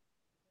yourself,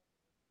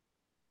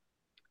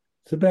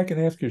 sit back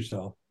and ask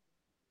yourself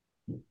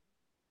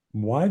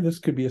why this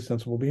could be a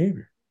sensible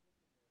behavior.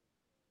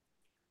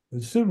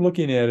 Instead of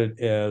looking at it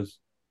as,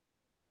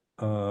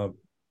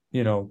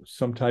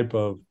 some type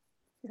of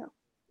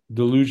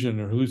delusion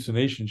or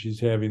hallucination she's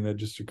having that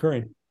just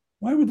occurring,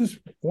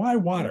 why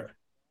water?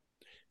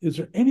 Is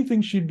there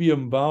anything she'd be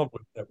involved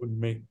with that would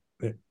make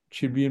that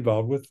she'd be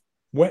involved with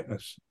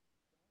wetness?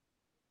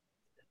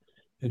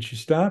 And she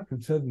stopped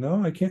and said,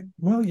 no, I can't.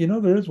 Well,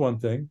 there is one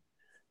thing.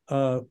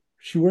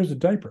 She wears a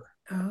diaper.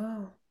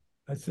 Oh.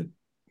 I said,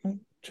 well,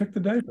 check the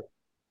diaper.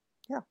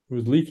 Yeah. It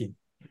was leaking.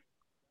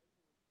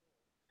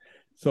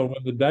 So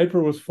when the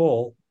diaper was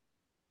full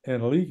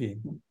and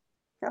leaking,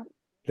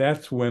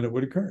 that's when it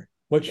would occur.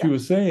 What she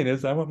was saying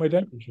is, I want my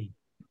diaper changed.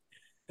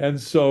 And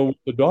so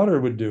the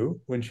daughter would do,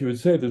 when she would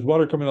say, there's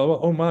water coming out of the wall,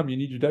 oh, Mom, you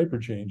need your diaper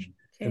changed.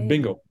 Okay. And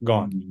bingo,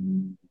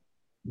 gone.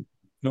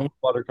 No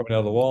water coming out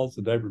of the walls,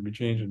 the diaper would be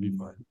changed and be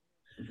fine.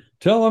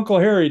 Tell Uncle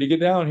Harry to get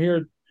down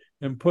here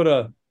and put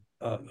a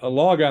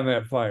log on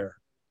that fire.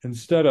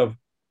 Instead of,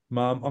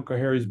 Mom, Uncle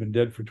Harry's been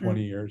dead for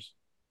 20 years.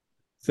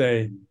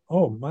 Say,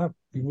 oh, Mom,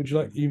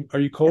 are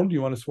you cold? Do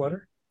you want a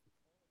sweater?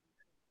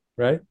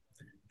 Right?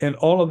 And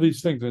all of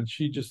these things. And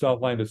she just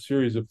outlined a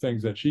series of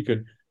things that she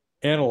could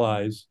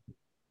analyze.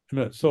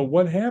 So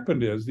what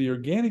happened is the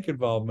organic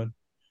involvement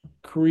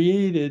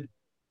created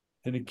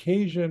an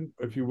occasion,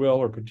 if you will,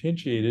 or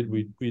potentiated,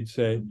 we'd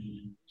say,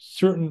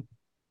 certain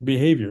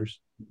behaviors,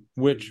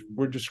 which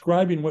were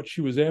describing what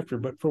she was after.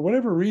 But for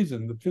whatever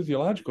reason, the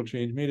physiological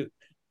change made it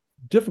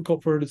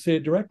difficult for her to say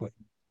it directly.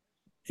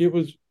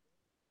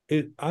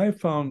 I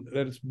found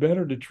that it's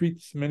better to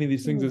treat many of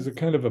these things as a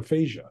kind of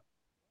aphasia,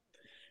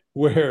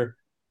 where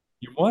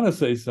you want to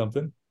say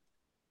something,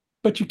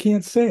 but you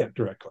can't say it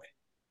directly.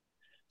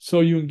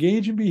 So you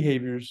engage in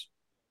behaviors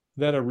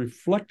that are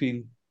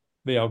reflecting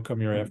the outcome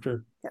you're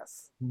after,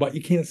 but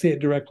you can't say it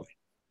directly.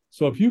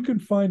 So if you can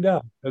find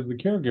out as the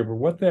caregiver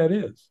what that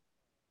is.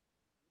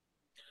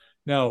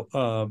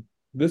 Now,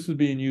 this is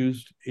being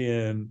used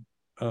in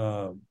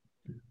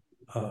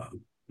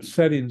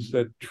settings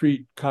that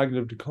treat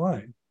cognitive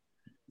decline.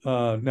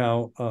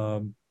 Now,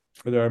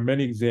 there are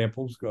many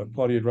examples.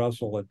 Claudia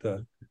Drossel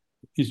at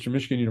Eastern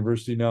Michigan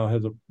University now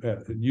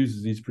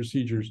uses these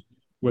procedures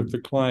with the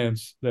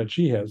clients that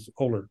she has,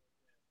 older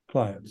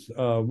clients.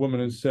 A woman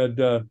has said,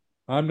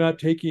 I'm not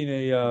taking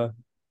a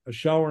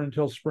shower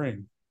until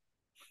spring.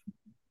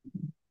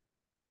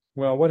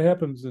 Well, what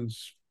happens in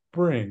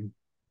spring?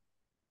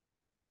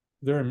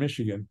 They're in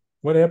Michigan.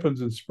 What happens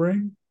in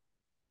spring?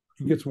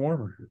 It gets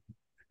warmer.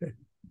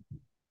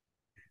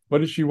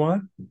 What does she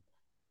want?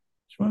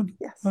 She wanted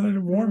it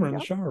warmer in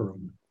the shower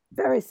room.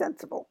 Very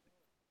sensible.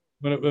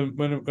 When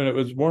it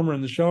was warmer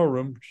in the shower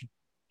room,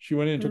 she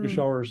went in and took a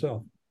shower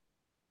herself.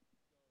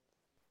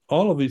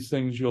 All of these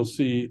things you'll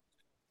see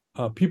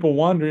people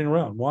wandering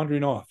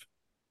off.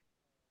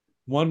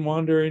 One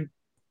wandering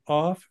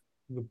off,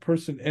 the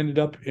person ended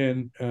up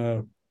in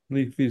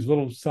these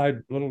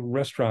little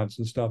restaurants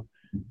and stuff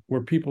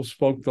where people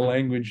spoke the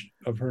language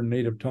of her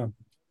native tongue.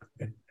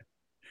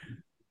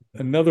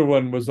 Another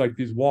one was like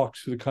these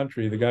walks through the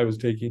country the guy was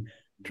taking.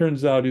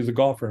 Turns out he's a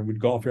golfer and would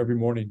golf every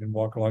morning and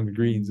walk along the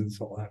greens and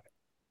so on.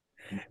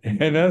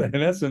 And in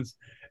essence,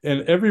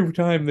 and every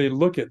time they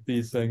look at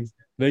these things,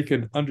 they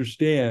can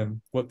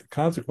understand what the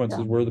consequences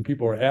were the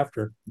people are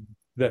after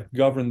that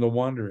govern the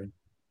wandering.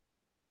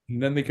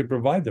 and then they could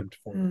provide them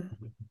for you.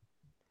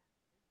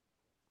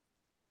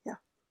 Yeah.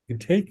 You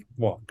could take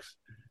walks.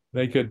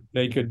 They could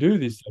do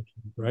these things,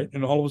 right?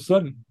 And all of a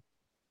sudden,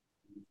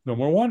 no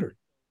more wandering.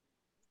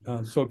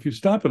 So if you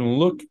stop and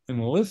look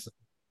and listen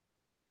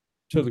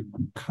to the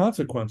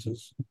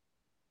consequences,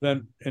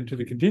 then and to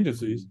the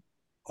contingencies,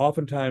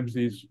 oftentimes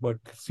these what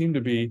seem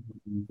to be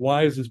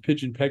why is this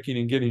pigeon pecking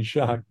and getting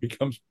shocked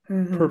becomes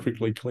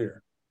perfectly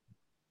clear.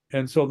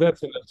 And so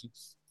that's in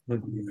essence,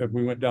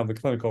 we went down the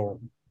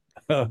clinical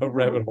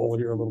rabbit hole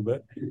here a little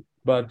bit,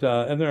 but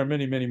and there are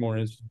many, many more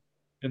in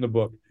the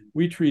book.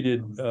 We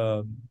treated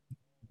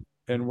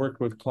and worked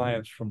with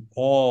clients from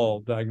all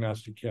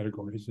diagnostic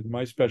categories, and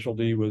my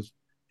specialty was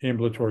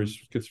ambulatory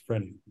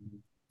schizophrenia.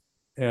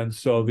 And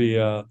so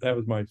that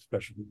was my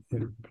specialty,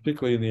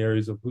 particularly in the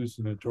areas of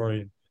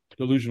hallucinatory and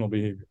delusional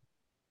behavior.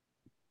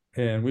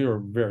 And we were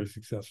very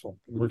successful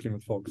working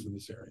with folks in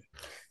this area.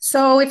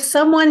 So if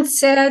someone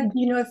said,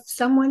 if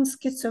someone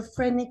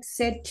schizophrenic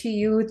said to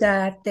you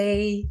that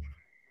they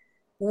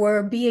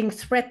were being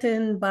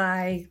threatened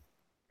by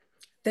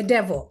the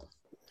devil,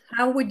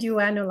 how would you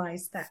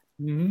analyze that?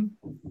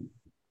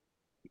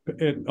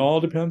 It all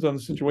depends on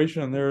the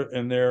situation and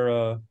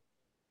their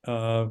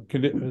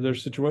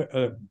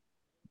situation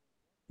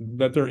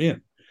that they're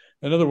in.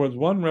 In other words,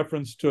 one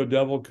reference to a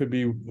devil could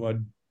be a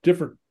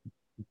different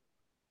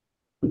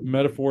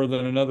metaphor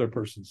than another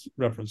person's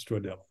reference to a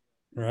devil,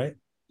 right?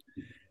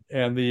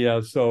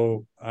 And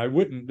so I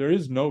wouldn't. There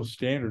is no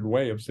standard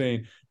way of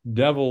saying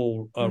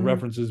devil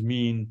references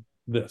mean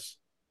this.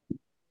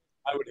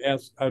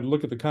 I'd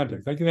look at the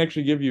context. I can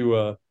actually give you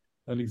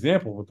an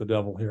example with the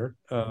devil here.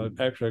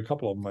 Actually, a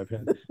couple of them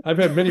I've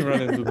had many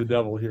run-ins with the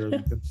devil here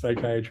in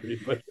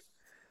psychiatry, but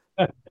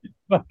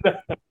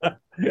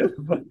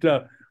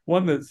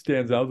one that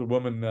stands out is a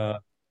woman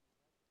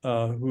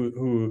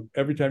who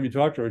every time you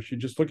talk to her, she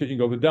just look at you and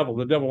go,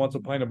 the devil wants a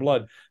pint of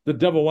blood. The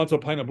devil wants a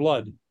pint of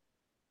blood.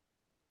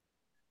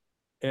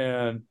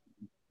 And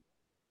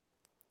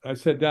I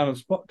sat down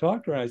and talked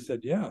to her, and I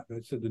said, yeah.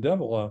 I said, the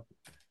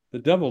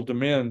devil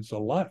demands a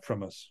lot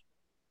from us.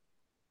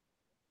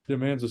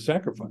 Demands a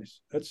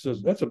sacrifice. That's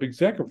a big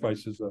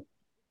sacrifice, is a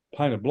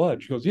pint of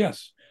blood. She goes,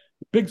 yes,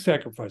 big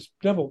sacrifice.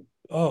 Devil,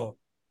 oh,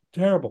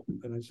 terrible.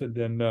 And I said,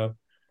 then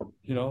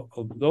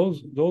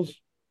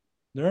those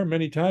there are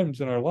many times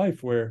in our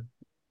life where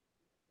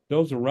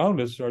those around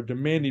us are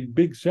demanding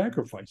big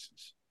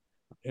sacrifices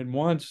and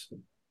wants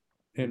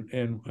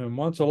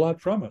a lot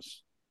from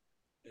us.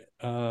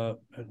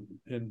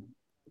 And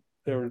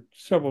there were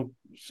several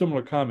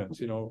similar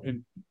comments,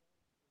 in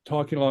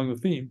talking along the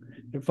theme.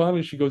 And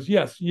finally she goes,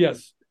 yes,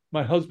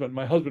 my husband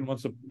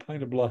wants a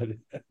pint of blood.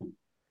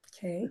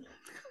 Okay.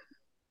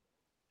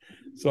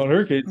 So in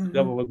her case, the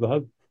devil was the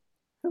husband.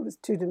 It was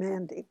too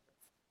demanding.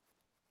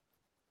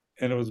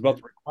 And it was about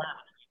the requirement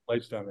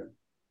placed on her.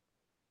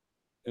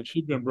 And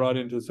she'd been brought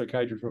into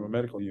psychiatry from a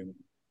medical unit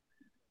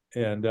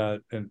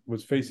and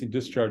was facing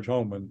discharge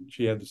home when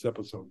she had this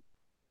episode.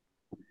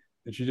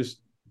 And she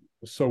just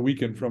was so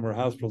weakened from her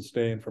hospital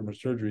stay and from her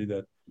surgery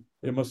that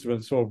it must have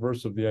been so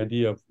aversive, the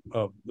idea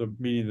of the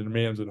meeting the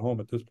demands at home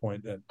at this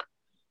point.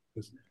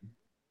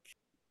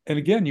 And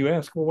again, you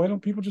ask, well, why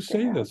don't people just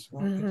say this?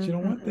 Well, you know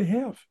what? They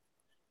have.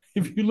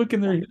 If you look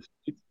in their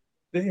history,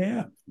 they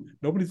have.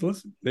 Nobody's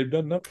listened. They've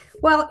done nothing.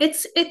 Well,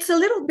 it's a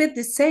little bit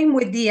the same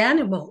with the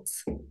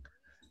animals.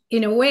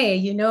 In a way,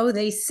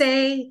 they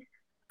say,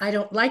 I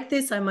don't like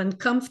this, I'm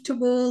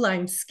uncomfortable,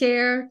 I'm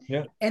scared.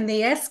 Yeah. And they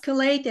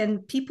escalate,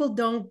 and people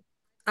don't,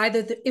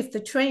 either if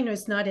the trainer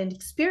is not an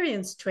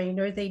experienced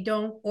trainer, they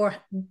don't or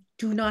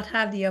do not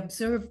have the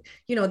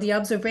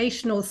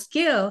observational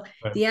skill.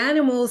 Right. The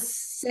animal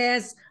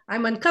says,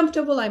 I'm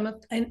uncomfortable, and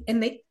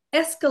they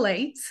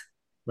escalate.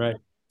 Right.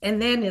 And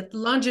then it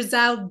lunges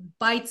out,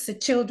 bites the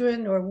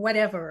children or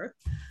whatever.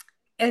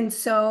 And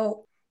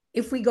so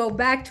if we go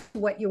back to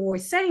what you were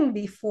saying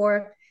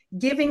before,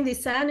 giving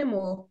this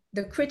animal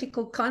the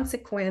critical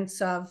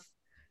consequence of,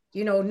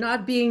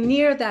 not being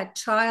near that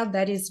child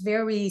that is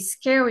very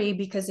scary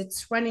because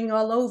it's running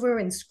all over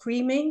and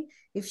screaming.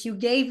 If you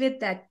gave it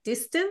that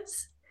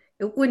distance,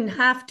 it wouldn't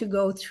have to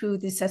go through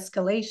this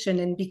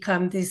escalation and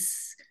become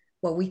this,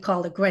 what we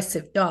call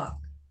aggressive dog.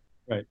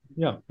 Right.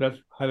 Yeah, that's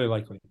highly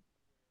likely.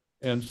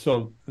 And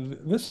so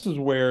this is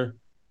where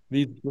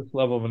this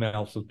level of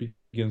analysis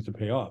begins to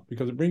pay off,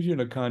 because it brings you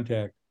into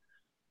contact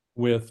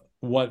with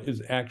what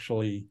is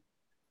actually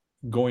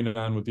going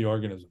on with the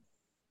organism.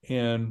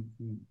 And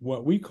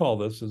what we call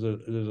this is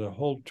a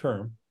whole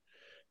term,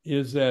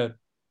 is that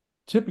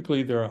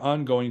typically there are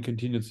ongoing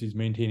contingencies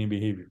maintaining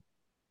behavior,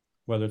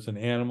 whether it's an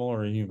animal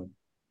or a human.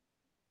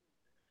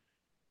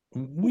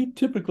 We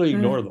typically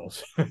ignore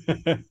those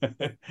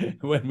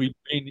when we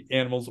train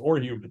animals or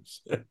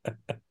humans.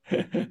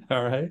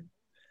 All right.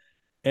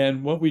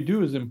 And what we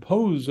do is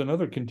impose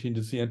another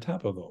contingency on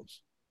top of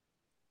those.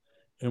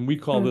 And we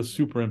call this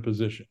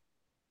superimposition.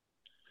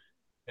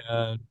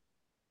 And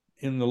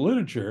in the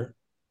literature,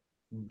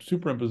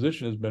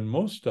 superimposition has been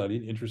most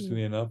studied,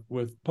 interestingly enough,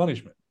 with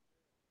punishment.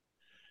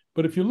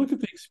 But if you look at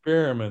the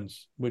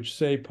experiments which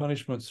say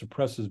punishment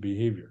suppresses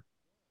behavior,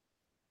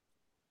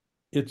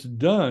 it's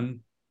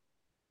done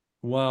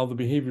while the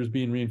behavior is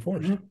being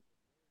reinforced.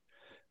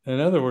 In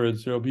other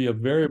words, there'll be a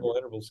variable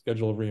interval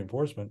schedule of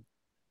reinforcement,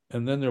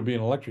 and then there'll be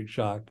an electric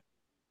shock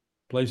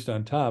placed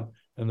on top,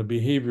 and the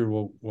behavior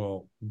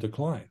will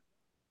decline.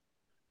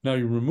 Now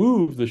you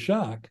remove the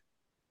shock,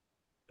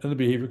 and the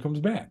behavior comes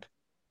back.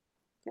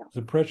 Yeah.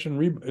 Suppression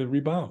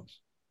rebounds.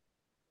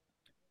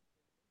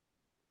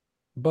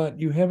 But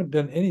you haven't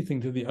done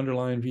anything to the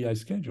underlying VI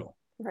schedule.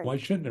 Right. Why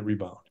shouldn't it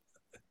rebound?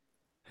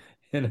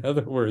 In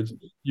other words,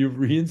 you've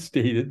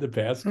reinstated the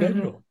past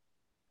schedule.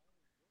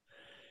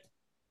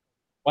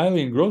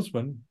 Wiley and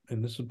Grossman,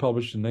 and this was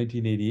published in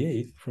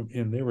 1988,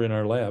 and they were in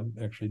our lab,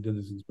 actually did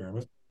this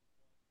experiment,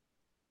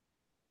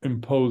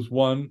 imposed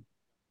one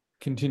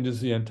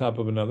contingency on top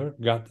of another,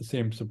 got the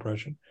same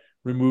suppression,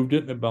 removed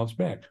it, and it bounced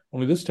back.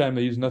 Only this time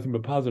they used nothing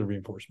but positive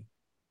reinforcement.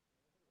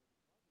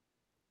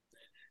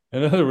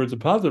 In other words, a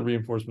positive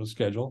reinforcement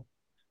schedule,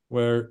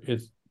 where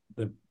it's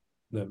the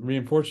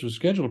reinforcer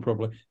scheduled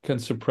appropriately, can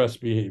suppress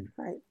behavior.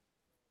 Right.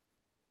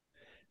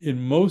 In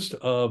most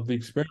of the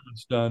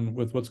experiments done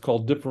with what's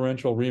called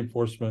differential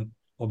reinforcement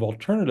of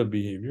alternative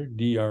behavior,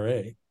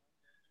 DRA,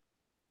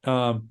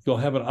 you'll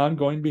have an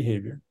ongoing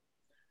behavior,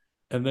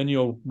 and then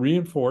you'll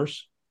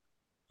reinforce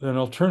an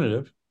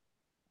alternative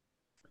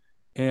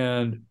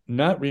and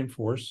not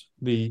reinforce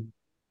the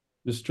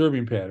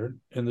disturbing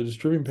pattern. And the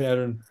disturbing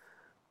pattern,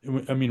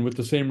 I mean, with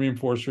the same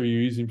reinforcer you're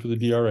using for the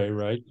DRA,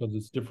 right? Because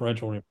it's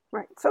differential.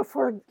 Right. So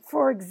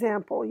for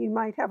example, you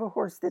might have a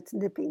horse that's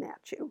nipping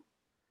at you.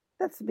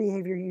 That's the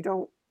behavior you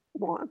don't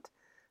want.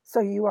 So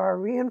you are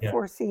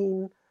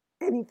reinforcing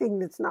anything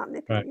that's not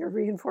nipping. Right. You're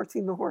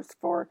reinforcing the horse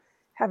for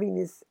having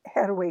his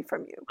head away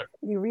from you. Right.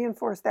 You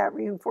reinforce that,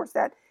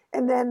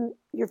 and then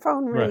your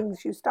phone rings.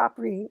 Right. You stop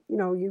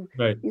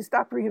you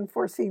stop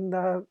reinforcing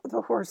the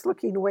horse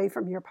looking away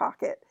from your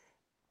pocket.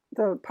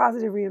 The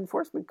positive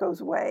reinforcement goes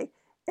away,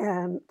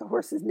 and the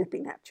horse is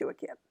nipping at you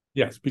again.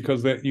 Yes,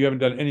 because you haven't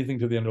done anything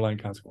to the underlying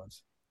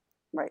consequence.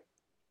 Right.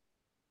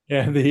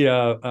 And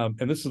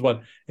and this is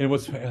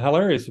what's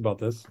hilarious about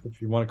this,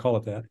 if you want to call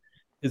it that,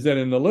 is that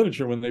in the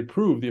literature, when they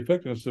prove the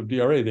effectiveness of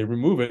DRA, they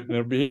remove it and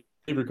their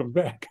behavior comes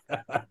back.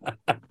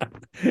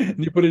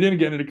 And you put it in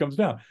again and it comes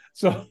down.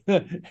 So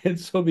the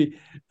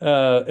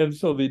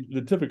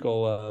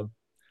typical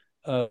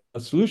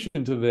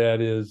solution to that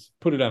is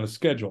put it on a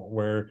schedule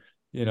where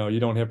you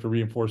don't have to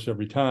reinforce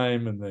every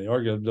time, and the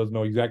organism doesn't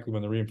know exactly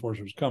when the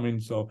reinforcer is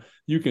coming. So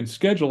you can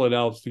schedule it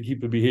out to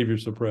keep the behavior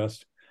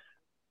suppressed.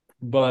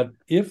 But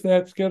if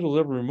that schedule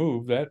is ever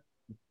removed,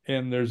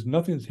 and there's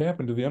nothing's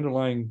happened to the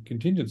underlying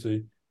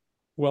contingency,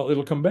 well,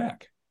 it'll come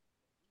back.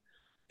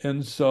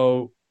 And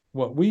so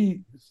what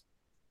we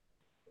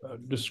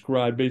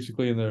describe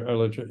basically in our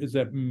literature is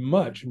that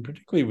much, and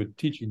particularly with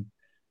teaching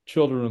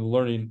children and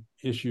learning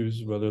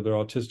issues, whether they're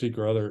autistic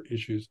or other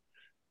issues,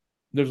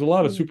 there's a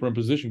lot of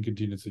superimposition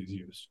contingencies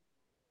used.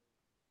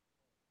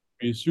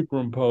 You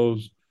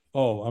superimpose,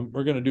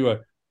 we're going to do a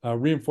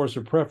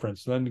reinforcer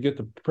preference. Then to get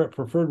the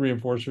preferred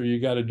reinforcer,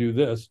 you got to do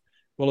this.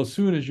 Well, as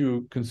soon as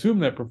you consume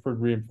that preferred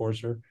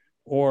reinforcer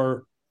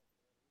or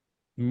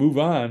move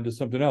on to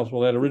something else,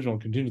 well, that original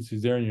contingency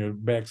is there and you're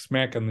back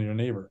smacking your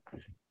neighbor.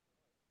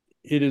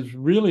 It is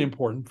really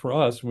important for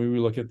us when we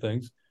look at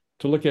things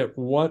to look at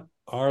what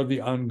are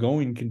the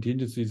ongoing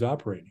contingencies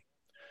operating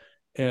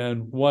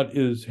and what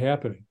is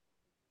happening.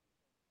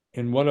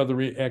 And what are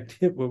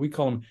the what we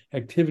call them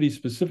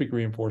activity-specific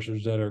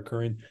reinforcers that are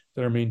occurring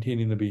that are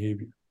maintaining the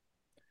behavior.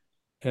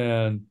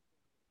 And,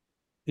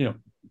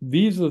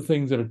 these are the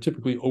things that are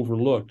typically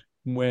overlooked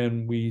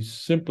when we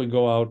simply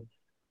go out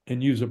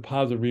and use a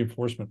positive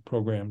reinforcement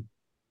program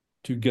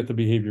to get the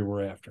behavior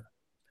we're after.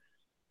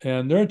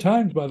 And there are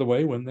times, by the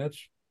way, when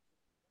that's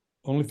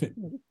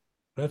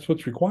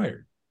what's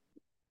required.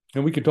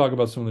 And we could talk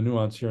about some of the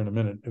nuance here in a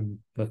minute,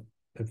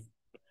 if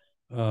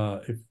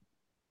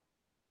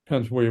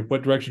depends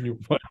what direction you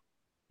want.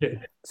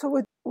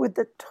 So with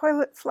the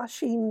toilet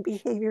flushing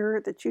behavior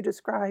that you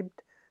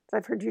described, that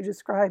I've heard you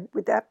describe,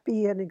 would that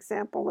be an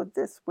example of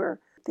this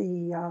where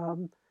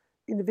the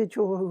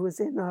individual who was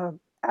in an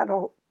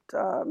adult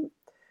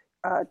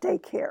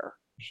daycare?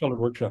 Sheltered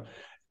workshop.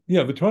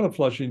 Yeah, the toilet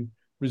flushing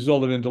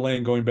resulted in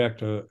delaying going back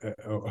to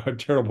a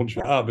terrible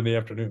job in the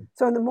afternoon.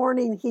 So in the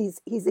morning,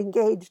 he's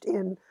engaged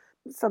in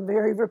some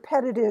very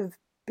repetitive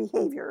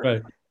behavior.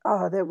 Right.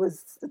 That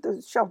was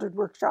the sheltered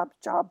workshop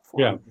job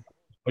for him.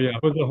 Oh, yeah,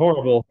 it was a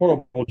horrible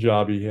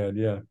job he had.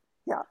 Yeah.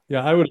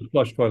 Yeah, I would have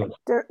flushed toilets.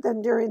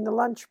 Then during the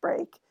lunch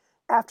break,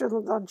 after the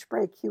lunch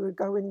break, he would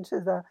go into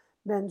the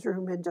men's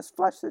room and just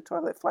flush the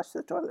toilet.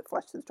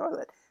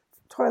 The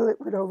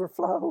toilet would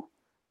overflow.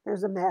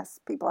 There's a mess.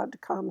 People had to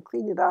come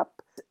clean it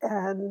up.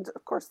 And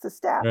of course, the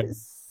staff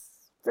is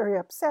very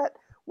upset,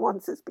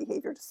 wants this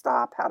behavior to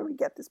stop. How do we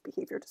get this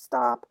behavior to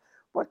stop?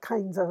 What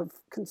kinds of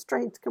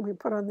constraints can we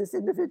put on this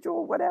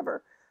individual,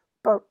 whatever.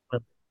 But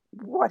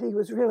what he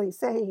was really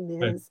saying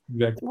is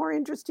it's more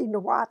interesting to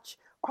watch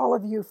all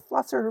of you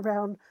fluster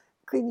around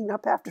cleaning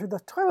up after the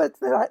toilet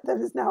that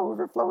is now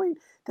overflowing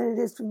than it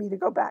is for me to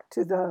go back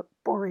to the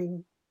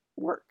boring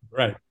work.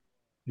 Right.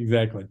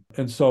 Exactly.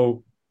 And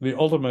so the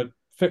ultimate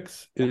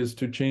fix is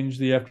to change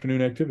the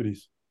afternoon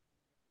activities.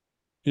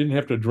 You didn't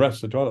have to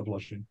address the toilet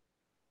flushing.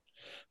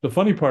 The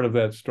funny part of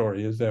that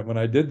story is that when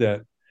I did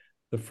that,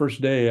 the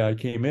first day I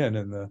came in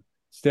and the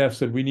staff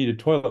said, we need a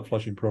toilet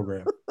flushing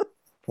program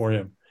for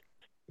him.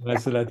 And I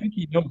said, I think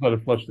he knows how to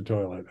flush the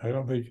toilet.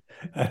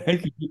 I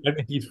think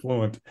he's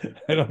fluent.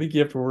 I don't think you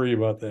have to worry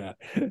about that.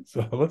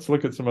 So let's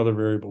look at some other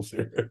variables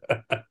here.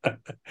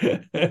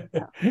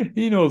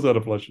 He knows how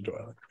to flush the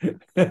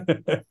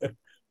toilet.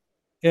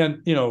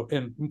 And,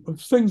 and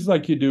things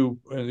like you do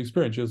in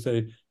experience, you'll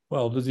say,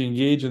 well, does he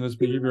engage in this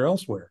behavior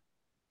elsewhere?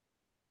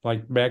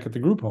 Like back at the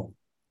group home?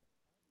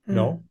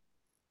 No.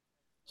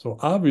 So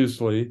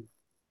obviously,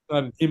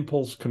 not an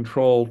impulse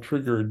control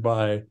triggered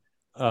by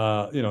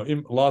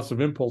loss of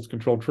impulse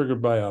control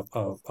triggered by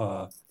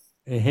a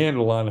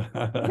handle on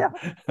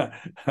on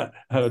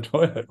a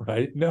toilet,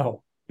 right?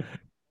 No.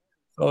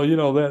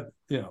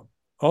 So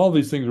all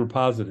these things were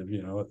positive.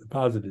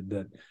 Posited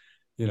that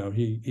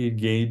he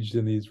engaged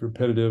in these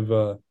repetitive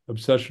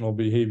obsessional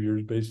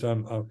behaviors based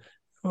on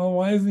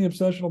why isn't he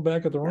obsessional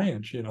back at the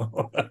ranch?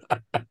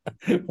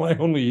 Why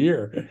only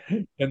here?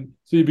 And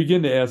so you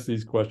begin to ask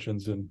these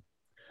questions, and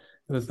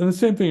the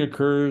same thing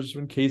occurs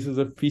in cases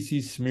of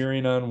feces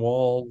smearing on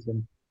walls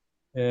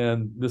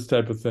and this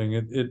type of thing.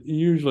 It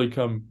usually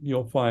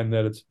you'll find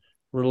that it's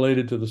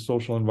related to the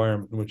social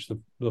environment in which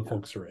the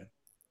folks are in.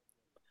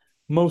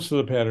 Most of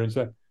the patterns.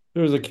 There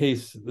was a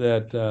case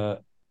that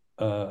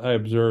I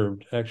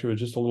observed. Actually, it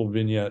was just a little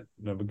vignette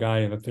of a guy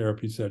in a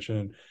therapy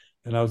session,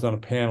 and I was on a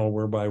panel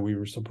whereby we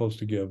were supposed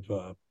to give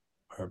our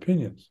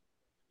opinions.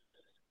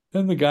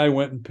 Then the guy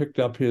went and picked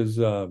up his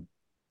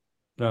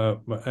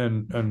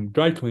and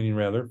dry cleaning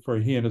rather for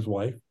he and his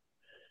wife,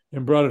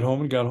 and brought it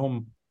home and got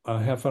home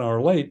half an hour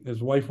late.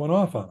 His wife went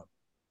off on him,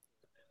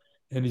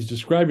 and he's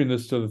describing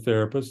this to the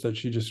therapist that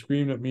she just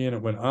screamed at me, and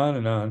it went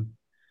on,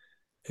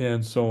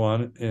 and so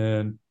on,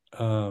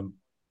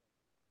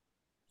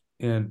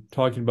 and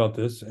talking about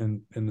this,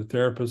 and the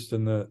therapist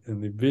in the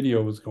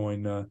video was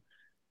going,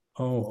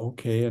 oh,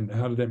 okay, and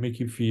how did that make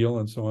you feel,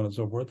 and so on and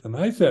so forth. And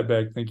I sat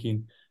back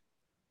thinking,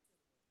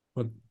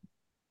 but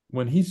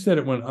when he said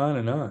it went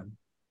on,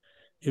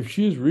 if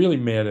she is really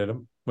mad at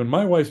him, when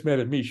my wife's mad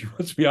at me, she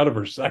wants me out of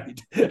her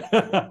sight.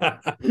 I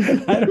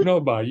don't know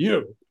about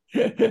you.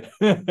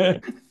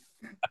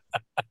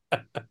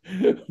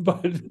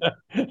 But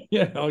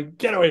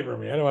get away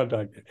from me. I don't want to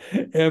talk to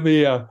you. And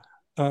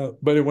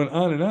but it went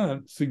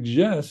on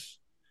suggests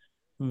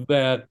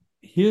that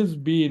his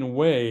being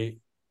away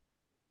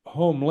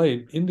home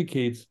late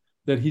indicates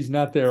that he's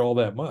not there all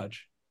that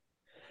much,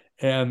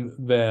 and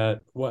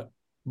that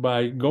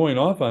by going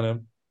off on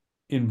him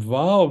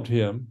involved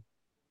him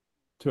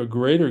to a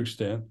greater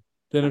extent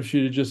than if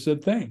she'd have just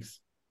said thanks,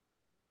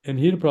 and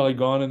he'd have probably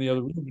gone in the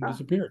other room and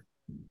disappeared.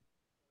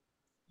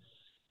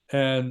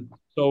 And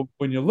so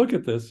when you look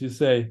at this, you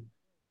say,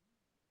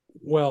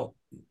 well,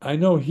 I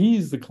know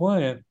he's the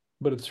client,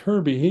 but it's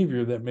her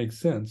behavior that makes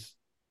sense,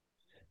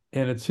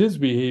 and it's his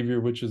behavior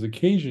which is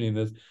occasioning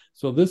this.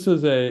 So this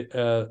is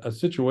a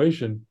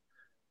situation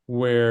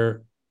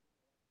where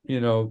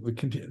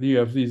you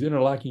have these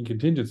interlocking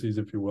contingencies,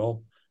 if you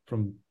will.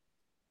 You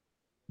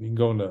can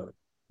go into,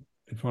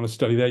 if you want to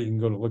study that, you can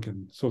go to look at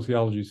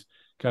sociology's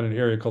got an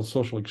area called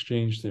social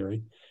exchange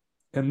theory,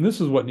 and this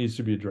is what needs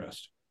to be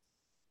addressed,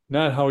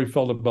 not how he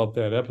felt about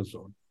that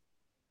episode.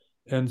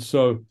 And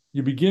so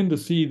you begin to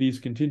see these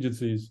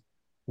contingencies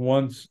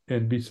once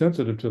and be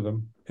sensitive to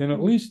them, and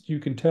at least you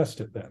can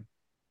test it then.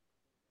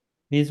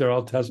 These are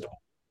all testable,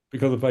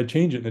 because if I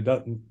change it and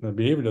the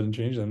behavior doesn't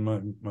change, then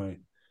my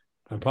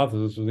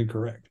hypothesis was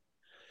incorrect.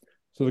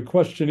 So the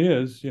question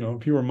is,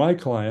 if you were my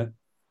client,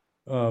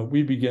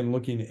 we begin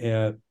looking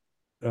at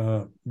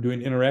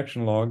doing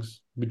interaction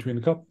logs between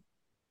the couple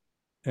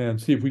and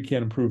see if we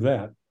can improve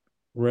that,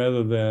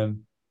 rather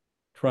than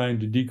trying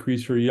to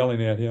decrease her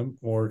yelling at him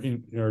or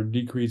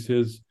decrease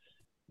his,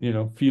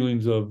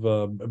 feelings of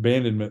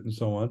abandonment and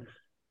so on.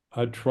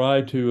 I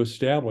try to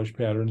establish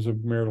patterns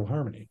of marital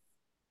harmony,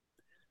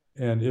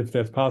 and if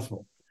that's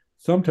possible,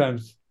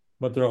 sometimes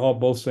what they're all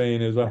both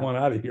saying is, I want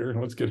out of here and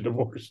let's get a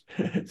divorce.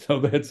 So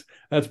that's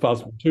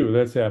possible too.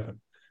 That's happened.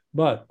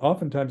 But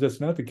oftentimes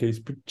that's not the case,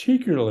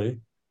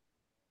 particularly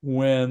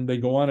when they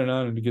go on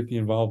and to get the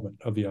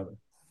involvement of the other.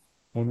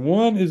 When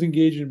one is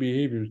engaged in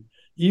behaviors,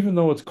 even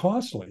though it's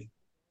costly,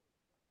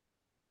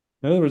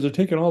 in other words, they're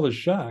taking all the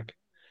shock.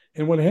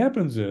 And what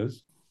happens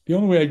is, the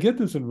only way I get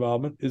this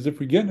involvement is if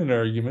we get in an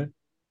argument,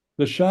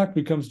 the shock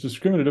becomes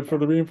discriminative for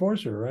the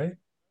reinforcer, right?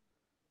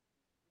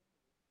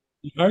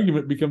 The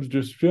argument becomes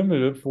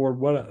discriminative for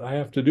what I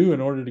have to do in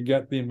order to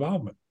get the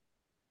involvement.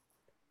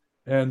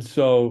 And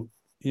so,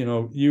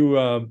 you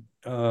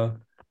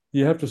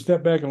have to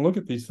step back and look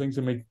at these things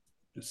and make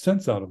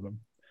sense out of them.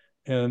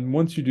 And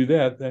once you do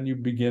that, then you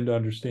begin to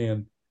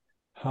understand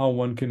how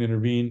one can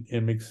intervene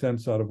and make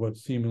sense out of what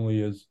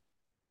seemingly is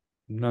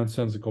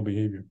nonsensical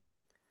behavior.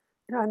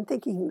 I'm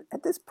thinking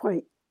at this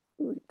point,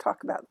 we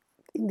talk about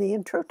in the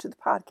intro to the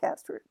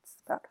podcast where it's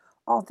about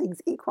all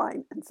things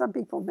equine, and some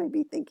people may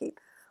be thinking,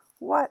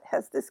 what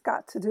has this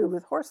got to do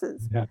with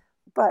horses? Yeah.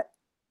 But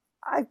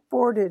I've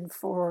boarded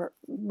for,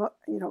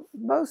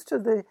 most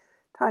of the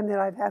time that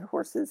I've had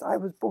horses, I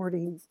was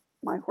boarding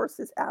my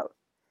horses out.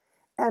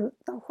 And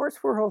the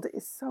horse world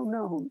is so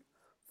known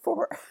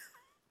for,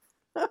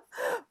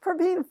 for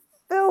being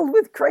filled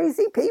with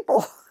crazy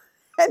people.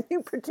 And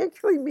you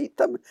particularly meet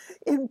them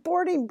in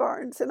boarding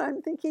barns. And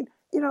I'm thinking,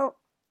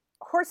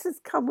 horses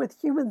come with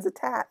humans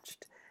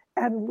attached.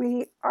 And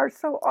we are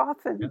so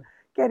often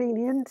getting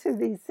into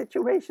these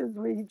situations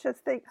where you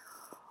just think,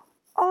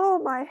 oh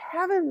my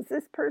heavens,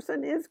 this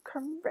person is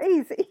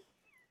crazy.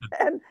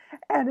 and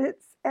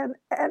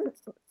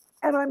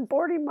I'm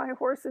boarding my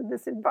horse in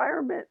this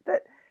environment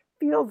that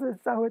feels as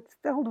though it's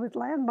filled with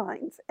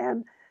landmines.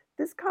 And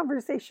this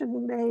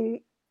conversation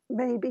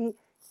may be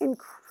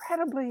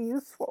incredibly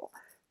useful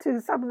to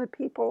some of the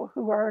people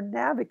who are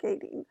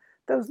navigating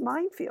those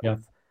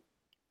minefields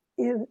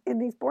in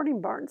these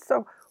boarding barns.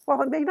 So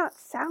while it may not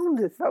sound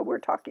as though we're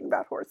talking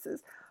about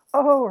horses,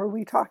 are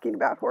we talking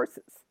about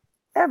horses?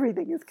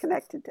 Everything is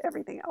connected to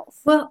everything else.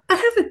 Well, I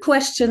have a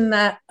question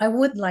that I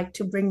would like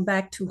to bring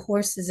back to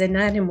horses and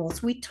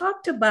animals. We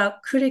talked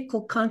about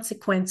critical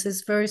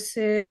consequences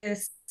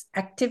versus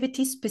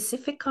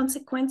activity-specific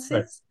consequences.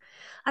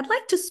 Right. I'd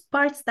like to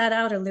sparse that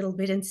out a little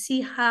bit and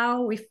see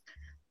how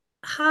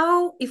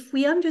if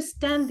we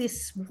understand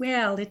this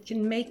well, it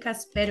can make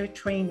us better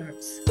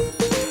trainers.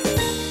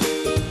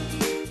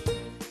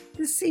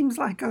 This seems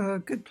like a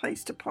good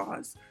place to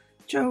pause.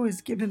 Joe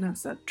has given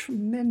us a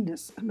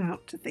tremendous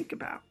amount to think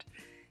about.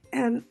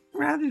 And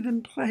rather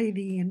than play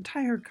the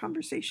entire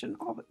conversation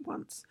all at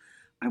once,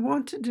 I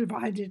want to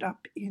divide it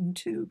up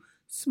into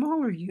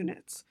smaller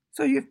units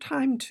so you have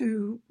time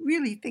to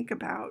really think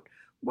about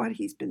what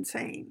he's been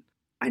saying.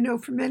 I know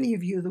for many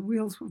of you, the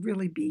wheels will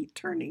really be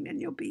turning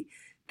and you'll be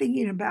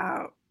thinking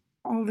about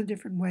all the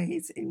different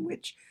ways in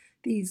which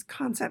these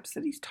concepts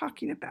that he's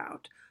talking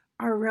about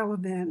are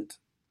relevant,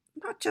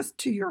 not just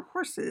to your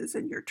horses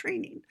and your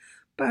training,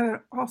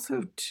 but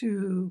also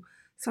to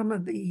some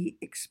of the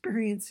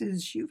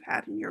experiences you've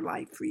had in your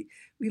life,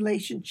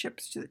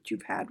 relationships that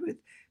you've had with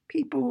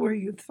people where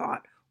you've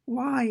thought,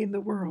 why in the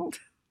world?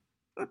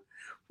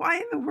 Why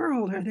in the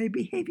world are they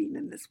behaving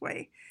in this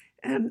way?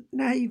 And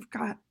now you've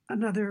got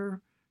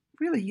another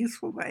really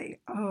useful way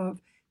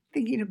of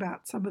thinking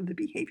about some of the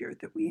behavior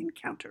that we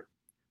encounter.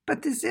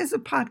 But this is a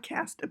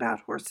podcast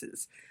about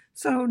horses.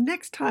 So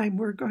next time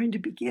we're going to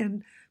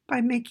begin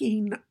by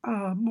making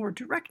a more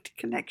direct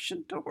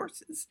connection to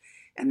horses.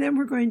 And then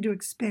we're going to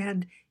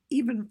expand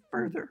even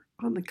further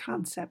on the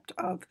concept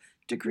of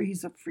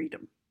degrees of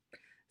freedom.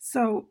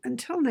 So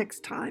until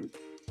next time,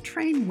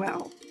 train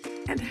well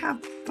and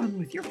have fun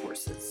with your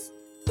horses.